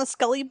to be on the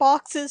Scully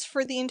boxes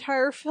for the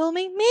entire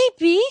filming?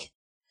 Maybe.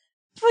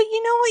 But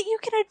you know what? You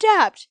can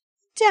adapt.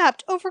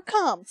 Adapt.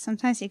 Overcome.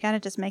 Sometimes you gotta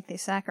just make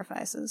these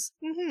sacrifices.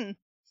 Mm-hmm.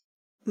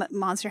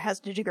 Monster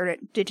has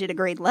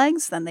digitigrade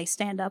legs, then they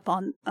stand up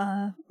on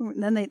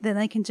then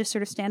they can just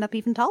sort of stand up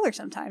even taller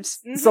sometimes.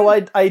 Mm-hmm. So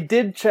I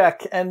did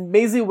check, and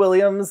Maisie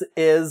Williams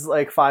is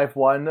like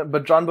 5'1",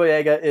 but John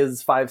Boyega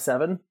is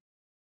 5'7".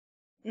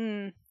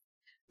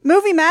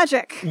 Movie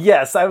magic.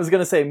 Yes, I was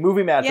gonna say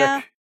movie magic.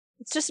 Yeah.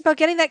 It's just about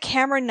getting that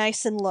camera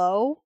nice and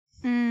low.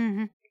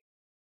 Mm-hmm.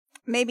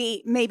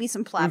 Maybe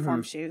some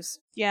platform shoes.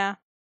 Yeah.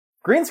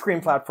 Green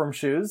screen platform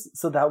shoes,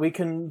 so that we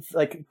can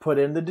like put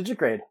in the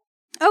digigrade.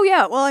 Oh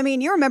yeah, well I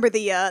mean you remember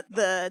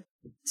the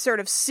sort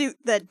of suit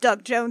that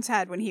Doug Jones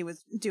had when he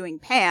was doing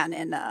Pan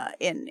in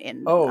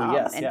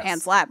yes.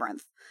 Pan's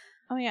Labyrinth.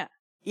 Oh yeah.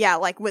 Yeah,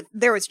 like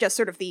there was just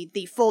sort of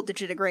the full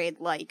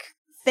digitigrade like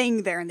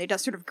thing there, and they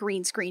just sort of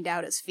green screened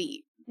out his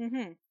feet.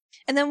 Mm-hmm.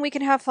 And then we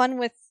can have fun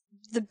with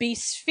the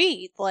beast's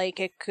feet. Like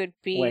it could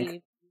be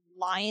Wink.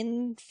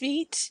 lion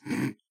feet,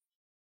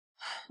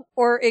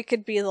 or it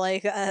could be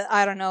like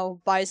I don't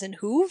know, bison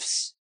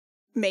hooves.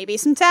 Maybe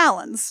some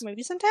talons.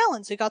 Maybe some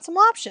talons. We got some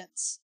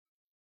options.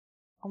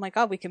 Oh my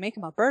god, we can make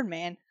him a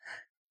Birdman.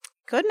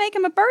 Could make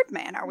him a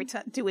Birdman. Are we?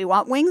 Do we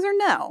want wings or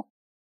no?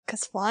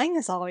 Because flying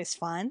is always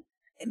fun.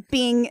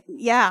 Being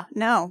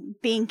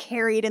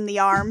carried in the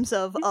arms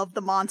of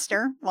the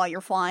monster while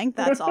you're flying,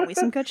 that's always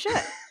some good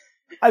shit.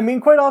 I mean,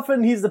 quite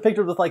often he's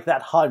depicted with like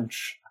that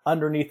hunch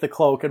underneath the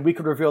cloak, and we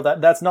could reveal that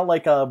that's not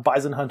like a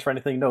bison hunch or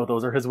anything. No,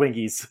 those are his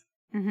wingies.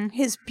 Mm-hmm.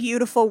 His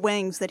beautiful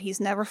wings that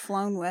he's never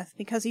flown with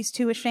because he's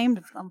too ashamed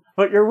of them.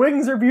 But your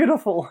wings are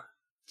beautiful.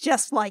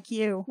 Just like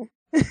you.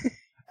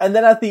 And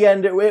then at the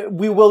end,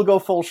 we will go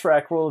full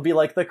Shrek, where it'll be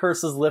like, the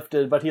curse is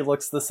lifted, but he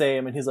looks the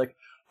same, and he's like,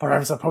 but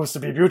I'm supposed to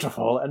be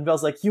beautiful. And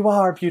Belle's like, you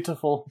are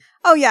beautiful.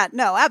 Oh yeah,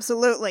 no,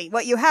 absolutely.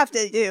 What you have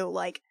to do,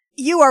 like,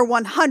 you are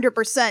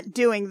 100%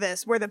 doing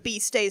this where the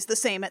beast stays the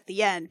same at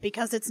the end,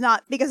 because it's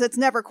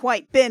never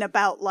quite been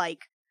about,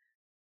 like,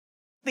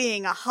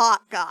 being a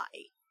hot guy.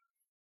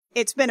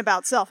 It's been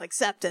about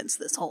self-acceptance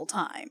this whole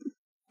time.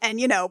 And,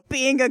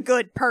 being a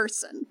good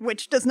person,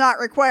 which does not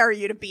require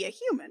you to be a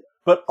human.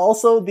 But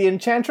also, the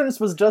Enchantress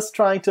was just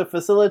trying to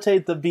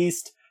facilitate the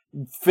beast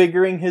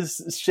figuring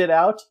his shit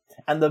out,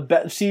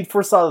 and she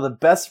foresaw the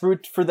best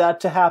route for that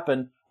to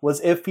happen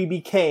was if he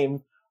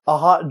became a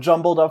hot,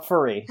 jumbled up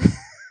furry.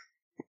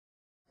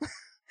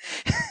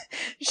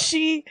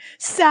 She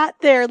sat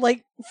there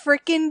like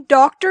frickin'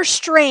 Doctor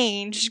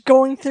Strange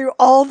going through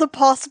all the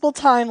possible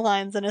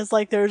timelines and is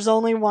like, there's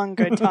only one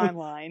good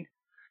timeline.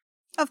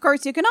 Of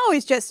course, you can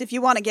always just, if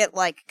you want to get,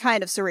 like,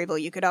 kind of cerebral,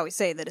 you could always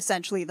say that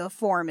essentially the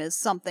form is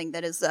something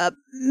that is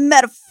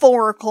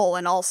metaphorical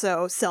and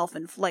also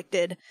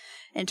self-inflicted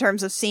in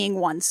terms of seeing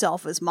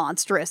oneself as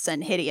monstrous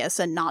and hideous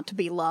and not to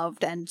be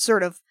loved, and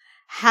sort of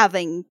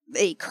having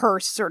a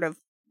curse sort of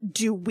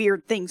do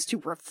weird things to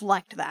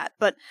reflect that.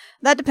 But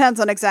that depends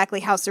on exactly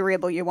how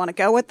cerebral you want to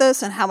go with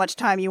this and how much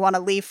time you want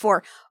to leave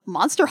for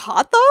Monster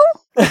Hot,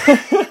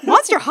 though?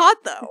 Monster Hot,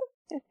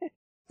 though.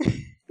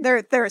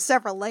 There are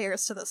several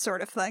layers to this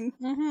sort of thing.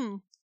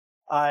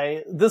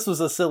 Mm-hmm. This was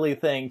a silly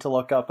thing to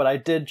look up, but I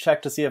did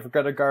check to see if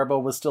Greta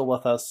Garbo was still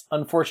with us.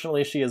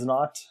 Unfortunately, she is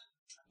not.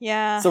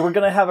 Yeah. So we're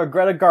gonna have a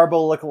Greta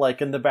Garbo lookalike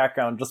in the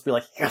background, just be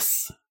like,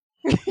 yes!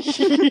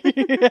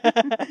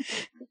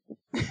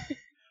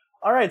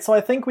 Alright, so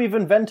I think we've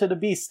invented a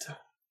beast.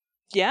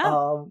 Yeah.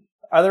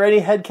 Are there any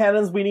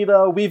headcanons we need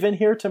to weave in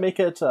here to make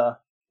it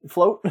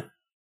float?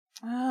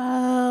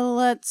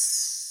 Let's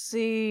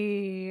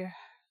see.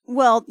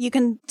 Well, you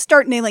can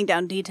start nailing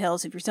down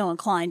details if you're so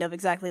inclined of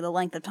exactly the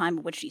length of time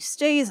at which she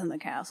stays in the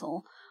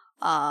castle.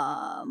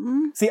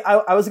 See,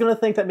 I was gonna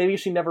think that maybe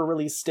she never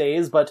really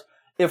stays, but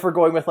if we're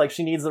going with, like,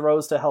 she needs the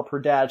rose to help her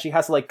dad, she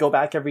has to, like, go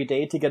back every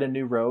day to get a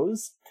new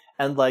rose.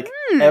 And, like,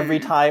 every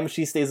time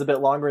she stays a bit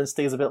longer and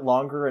stays a bit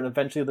longer, and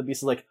eventually the beast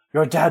is like,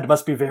 your dad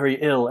must be very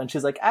ill. And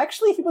she's like,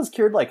 actually, he was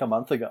cured, like, a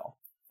month ago.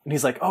 And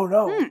he's like, oh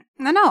no.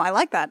 No, I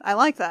like that.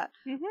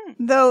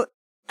 Mm-hmm. Though,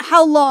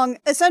 how long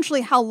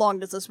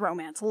does this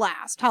romance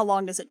last? How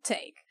long does it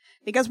take?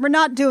 Because we're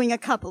not doing a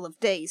couple of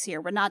days here.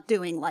 We're not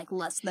doing, like,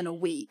 less than a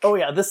week. Oh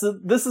yeah, this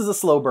is a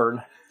slow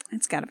burn.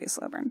 It's gotta be a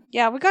slow burn.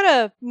 Yeah, we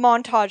gotta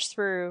montage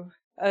through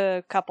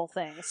a couple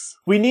things.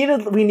 We need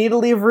to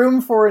leave room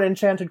for an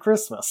enchanted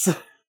Christmas.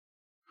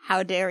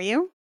 How dare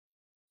you?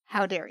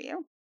 How dare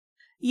you?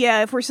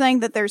 Yeah, if we're saying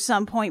that there's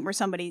some point where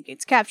somebody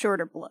gets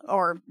captured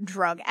or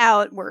drug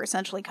out, we're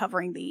essentially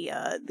covering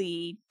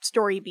the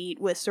story beat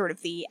with sort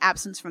of the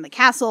absence from the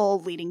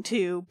castle, leading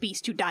to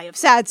Beast to die of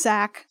sad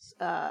sack.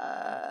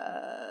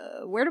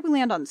 Where do we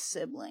land on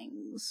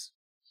siblings?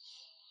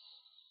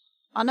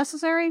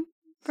 Unnecessary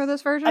for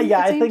this version? Yeah,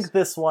 I think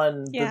this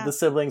one, Yeah. the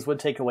siblings would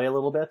take away a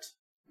little bit.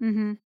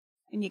 Mm-hmm.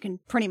 And you can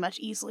pretty much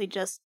easily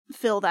just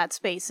fill that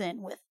space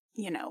in with,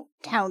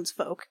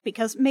 townsfolk,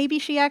 because maybe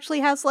she actually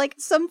has, like,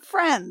 some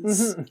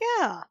friends.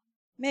 Yeah.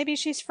 Maybe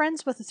she's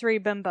friends with the 3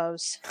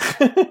 bimbos.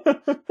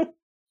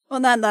 Well,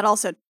 then that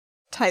also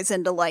ties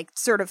into, like,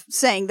 sort of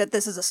saying that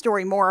this is a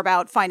story more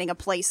about finding a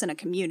place in a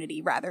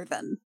community rather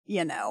than,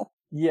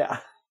 Yeah.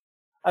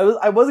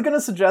 I was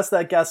gonna suggest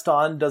that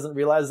Gaston doesn't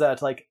realize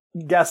that, like,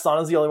 Gaston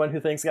is the only one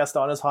who thinks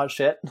Gaston is hot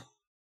shit.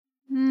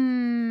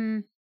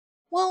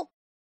 Well,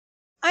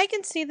 I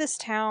can see this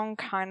town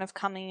kind of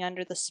coming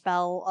under the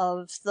spell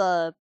of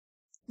the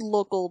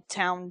local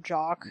town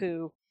jock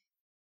who,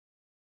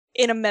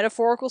 in a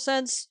metaphorical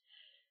sense,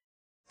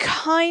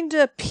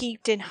 kinda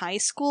peaked in high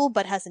school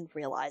but hasn't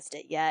realized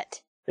it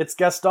yet. It's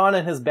Gaston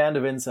and his band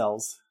of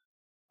incels.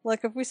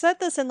 Like, if we set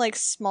this in, like,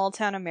 small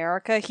town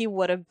America, he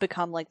would have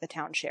become, like, the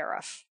town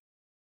sheriff.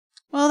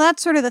 Well,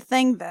 that's sort of the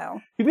thing,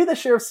 though. He'd be the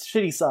sheriff's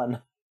shitty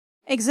son.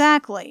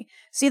 Exactly.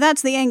 See,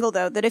 that's the angle,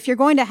 though, that if you're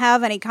going to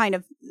have any kind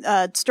of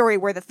story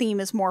where the theme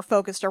is more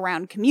focused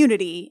around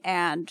community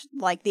and,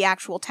 like, the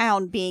actual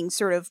town being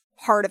sort of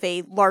part of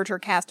a larger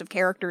cast of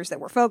characters that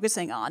we're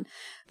focusing on,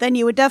 then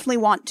you would definitely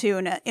want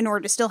to, in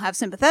order to still have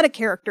sympathetic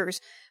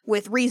characters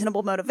with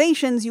reasonable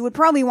motivations, you would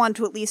probably want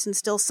to at least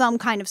instill some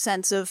kind of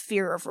sense of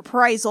fear of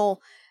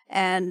reprisal,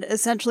 and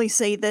essentially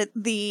say that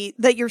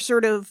that your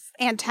sort of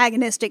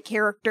antagonistic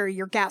character,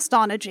 your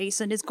Gaston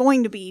adjacent, is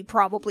going to be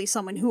probably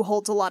someone who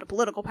holds a lot of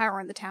political power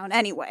in the town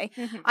anyway.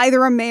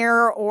 Either a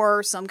mayor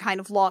or some kind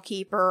of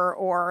lawkeeper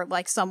or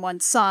like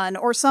someone's son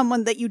or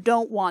someone that you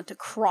don't want to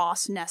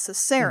cross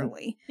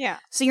necessarily. Yeah.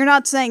 So you're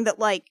not saying that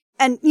like,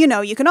 and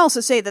you can also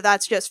say that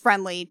that's just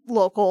friendly,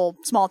 local,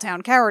 small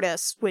town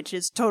cowardice, which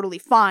is totally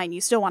fine.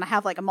 You still want to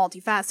have like a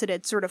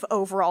multifaceted sort of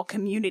overall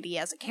community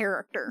as a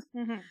character.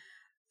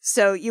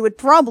 So you would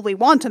probably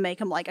want to make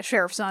him like a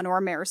sheriff's son or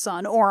a mayor's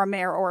son or a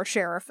mayor or a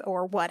sheriff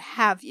or what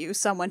have you.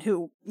 Someone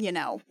who,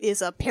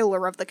 is a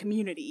pillar of the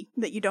community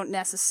that you don't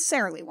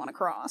necessarily want to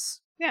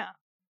cross. Yeah.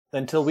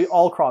 Until we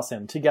all cross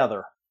him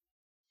together.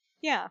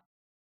 Yeah.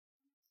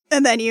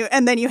 And then you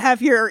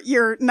have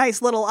your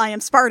nice little I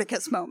am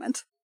Spartacus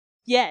moment.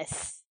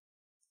 Yes.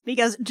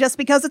 Because just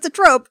because it's a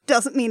trope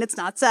doesn't mean it's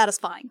not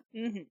satisfying.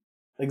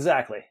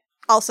 Exactly.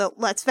 Also,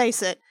 let's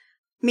face it,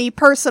 me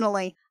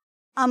personally,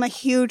 I'm a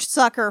huge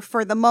sucker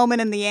for the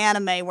moment in the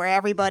anime where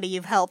everybody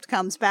you've helped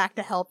comes back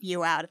to help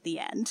you out at the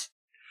end.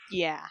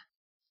 Yeah.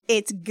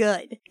 It's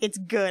good. It's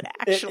good,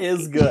 actually. It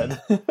is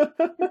good.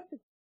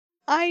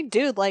 I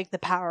do like the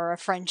power of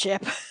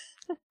friendship.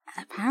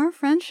 The power of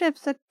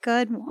friendship's a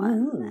good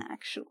one,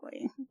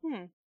 actually.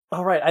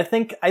 All right, I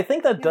think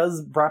that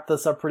does wrap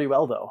this up pretty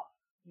well, though.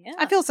 Yeah.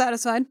 I feel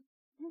satisfied.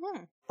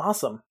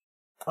 Awesome.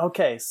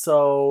 Okay,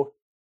 so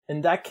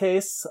in that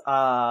case,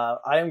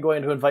 I am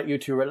going to invite you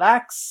to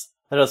relax.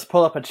 Let us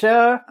pull up a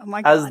chair Oh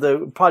my God. as the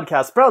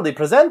podcast proudly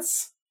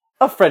presents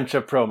a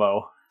friendship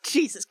promo.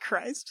 Jesus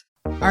Christ.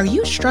 Are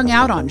you strung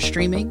out on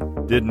streaming?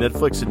 Did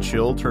Netflix and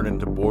chill turn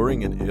into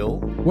boring and ill?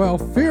 Well,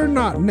 fear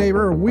not,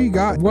 neighbor, we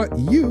got what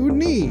you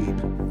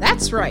need.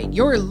 That's right,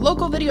 your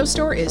local video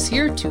store is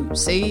here to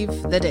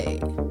save the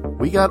day.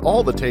 We got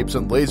all the tapes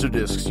and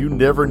laserdiscs you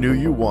never knew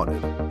you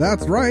wanted.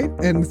 That's right,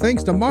 and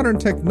thanks to modern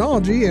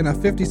technology and a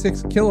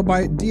 56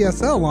 kilobyte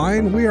DSL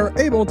line, we are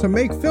able to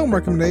make film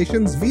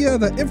recommendations via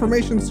the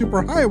information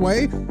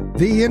superhighway,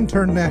 the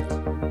internet.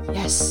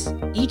 Yes,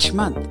 each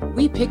month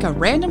we pick a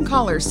random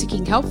caller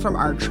seeking help from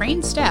our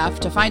trained staff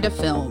to find a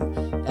film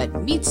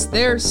that meets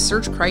their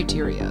search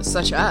criteria,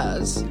 such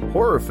as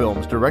Horror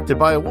films directed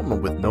by a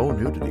woman with no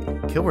nudity.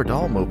 Killer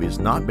doll movies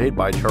not made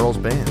by Charles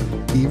Band.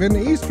 Even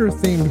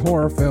Easter-themed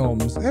horror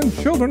films and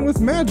children with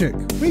magic.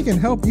 We can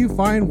help you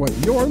find what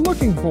you're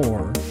looking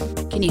for.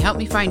 Can you help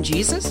me find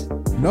Jesus?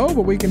 No,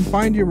 but we can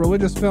find you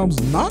religious films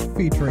not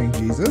featuring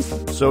Jesus.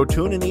 So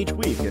tune in each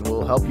week and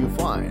we'll help you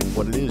find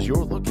what it is you're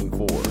looking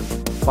for.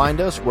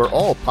 Find us where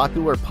all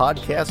popular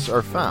podcasts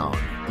are found,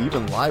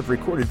 even live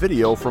recorded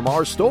video from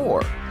our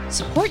store.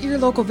 Support your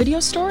local video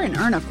store and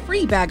earn a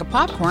free bag of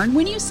popcorn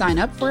when you sign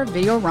up for a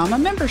Videorama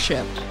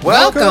membership.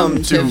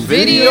 Welcome to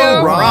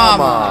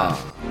Videorama!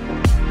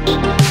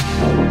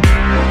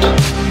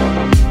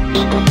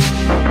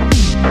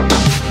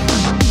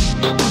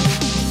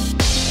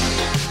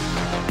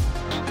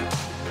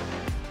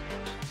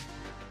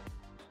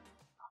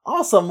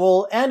 Awesome.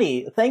 Well,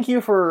 Annie, thank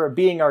you for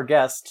being our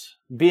guest,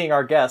 putting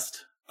our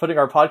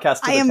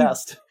podcast to the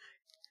test.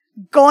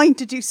 Going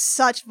to do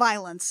such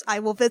violence. I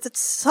will visit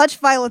such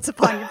violence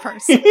upon your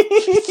person.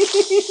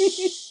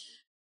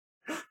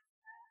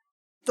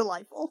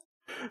 Delightful.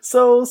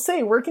 So,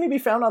 say, where can you be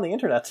found on the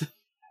internet?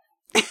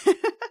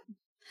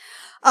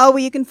 Well,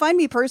 you can find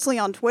me personally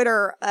on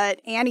Twitter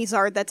at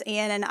Anniezard. That's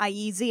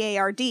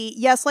ANNIEZARD.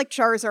 Yes, like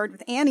Charizard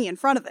with Annie in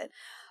front of it.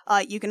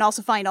 You can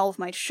also find all of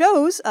my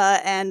shows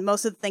and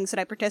most of the things that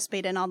I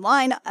participate in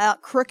online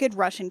at Crooked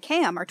Russian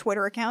Cam. Our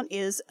Twitter account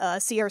is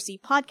CRC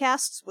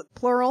Podcasts with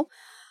plural.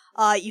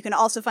 You can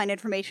also find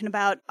information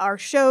about our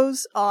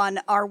shows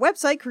on our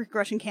website,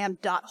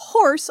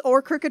 crookedrussiancam.horse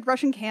or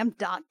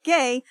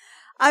crookedrussiancam.gay.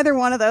 Either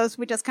one of those,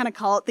 we just kind of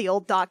call it the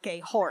old .gay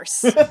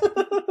horse.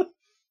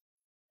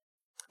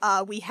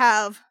 We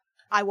have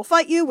I Will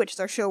Fight You, which is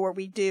our show where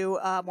we do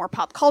more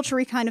pop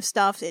culture-y kind of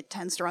stuff. It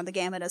tends to run the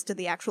gamut as to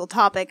the actual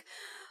topic.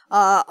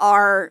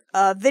 Our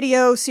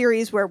video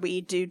series where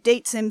we do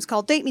date sims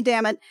called Date Me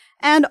Dammit,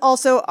 and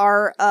also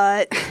our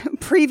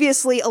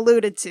previously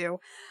alluded to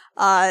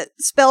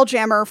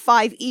Spelljammer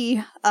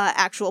 5e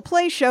actual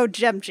play show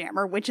Gem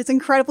Jammer, which is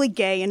incredibly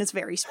gay and is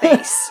very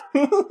space.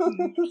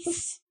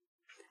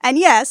 And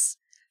yes,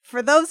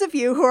 for those of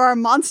you who are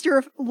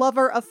monster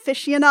lover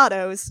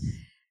aficionados,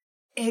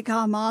 it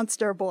got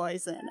monster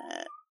boys in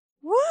it.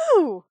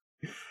 Woo!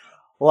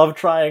 Love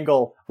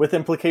triangle, with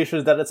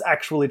implications that it's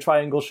actually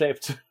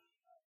triangle-shaped.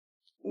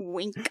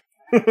 Wink.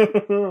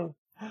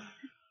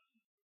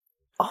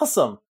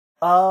 Awesome.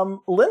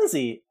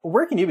 Lindsay,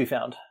 where can you be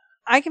found?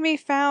 I can be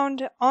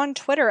found on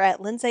Twitter at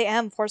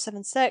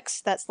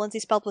LindsayM476. That's Lindsay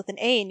spelled with an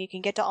A, and you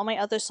can get to all my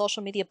other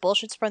social media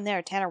bullshits from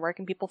there. Tanner, where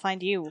can people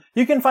find you?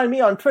 You can find me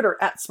on Twitter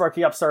at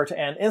SparkyUpstart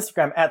and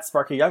Instagram at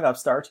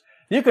SparkyYoungUpstart.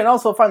 You can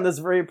also find this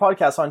very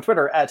podcast on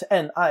Twitter at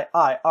NIIRYFPod.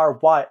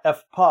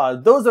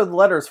 Those are the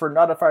letters for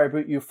Not If I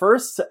Reboot You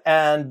First,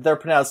 and they're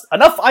pronounced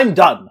Enough, I'm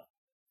Done!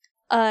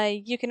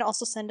 You can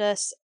also send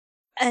us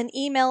an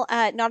email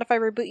at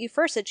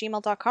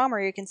notifirebootyouFirst@gmail.com, or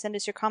you can send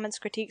us your comments,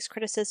 critiques,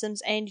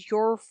 criticisms, and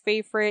your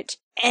favorite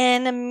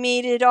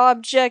animated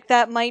object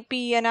that might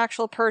be an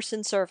actual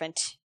person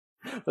servant.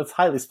 That's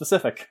highly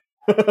specific.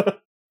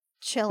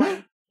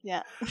 Chilling.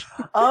 Yeah.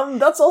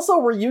 That's also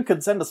where you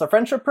could send us a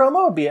friendship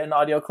promo, be it an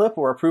audio clip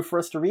or a proof for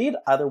us to read.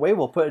 Either way,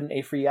 we'll put in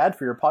a free ad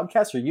for your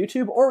podcast, your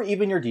YouTube, or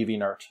even your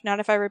DeviantArt. Not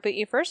If I Reboot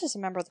You First is a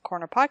member of the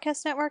Corner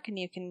Podcast Network, and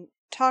you can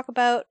talk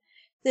about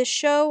this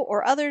show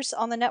or others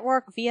on the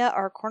network via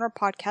our Corner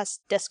Podcast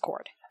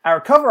Discord.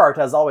 Our cover art,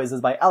 as always, is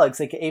by Alex,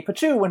 aka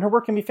Pachu, and her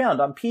work can be found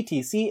on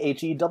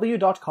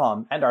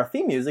ptchew.com. And our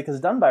theme music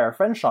is done by our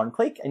friend Sean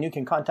Clake, and you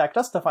can contact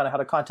us to find out how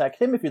to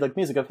contact him if you'd like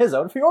music of his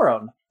own for your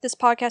own. This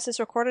podcast is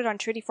recorded on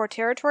Treaty 4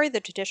 territory, the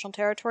traditional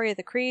territory of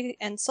the Cree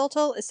and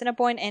Saulteaux,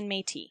 Assiniboine, and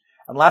Métis.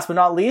 And last but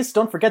not least,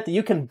 don't forget that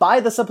you can buy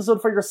this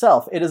episode for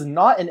yourself. It is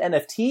not an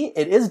NFT,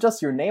 it is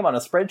just your name on a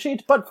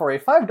spreadsheet, but for a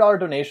 $5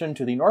 donation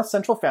to the North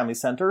Central Family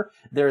Center,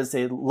 there's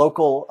a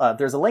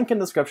link in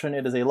the description.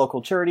 It is a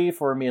local charity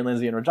for me and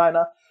Lindsay in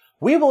Regina.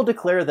 We will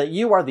declare that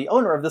you are the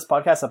owner of this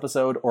podcast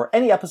episode, or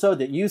any episode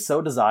that you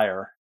so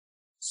desire.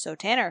 So,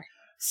 Tanner.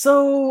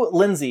 So,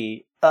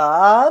 Lindsay,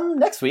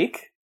 next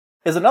week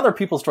is another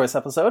People's Choice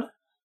episode,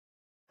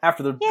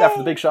 after the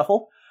big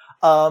shuffle.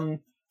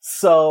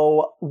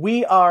 So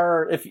we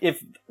are,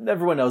 if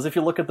everyone knows, if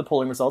you look at the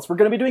polling results, we're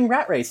going to be doing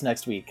Rat Race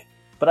next week.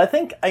 But I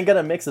think I'm going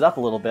to mix it up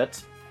a little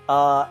bit,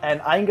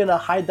 and I'm going to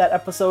hide that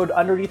episode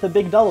underneath a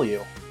big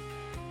W.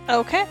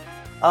 Okay.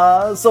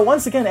 So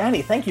once again,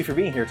 Annie, thank you for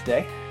being here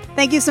today.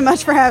 Thank you so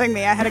much for having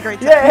me. I had a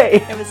great time. Yay!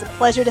 It was a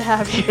pleasure to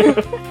have you.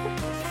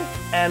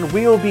 And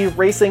we'll be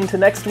racing to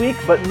next week,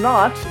 but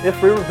not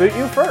if we reboot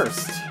you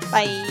first.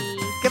 Bye.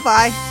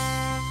 Goodbye.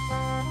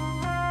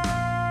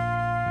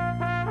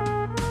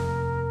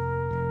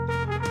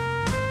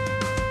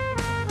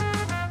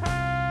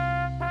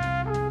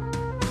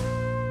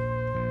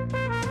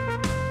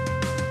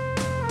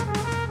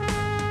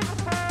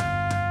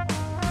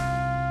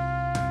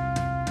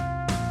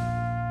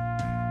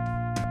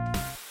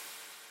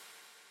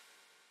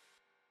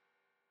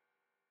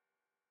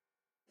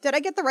 Did I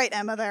get the right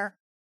Emma there?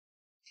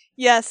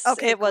 Yes,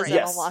 Okay, it was great.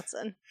 Emma Yes.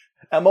 Watson.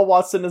 Emma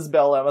Watson is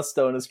Belle, Emma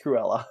Stone is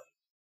Cruella.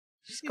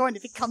 She's going to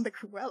become the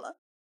Cruella.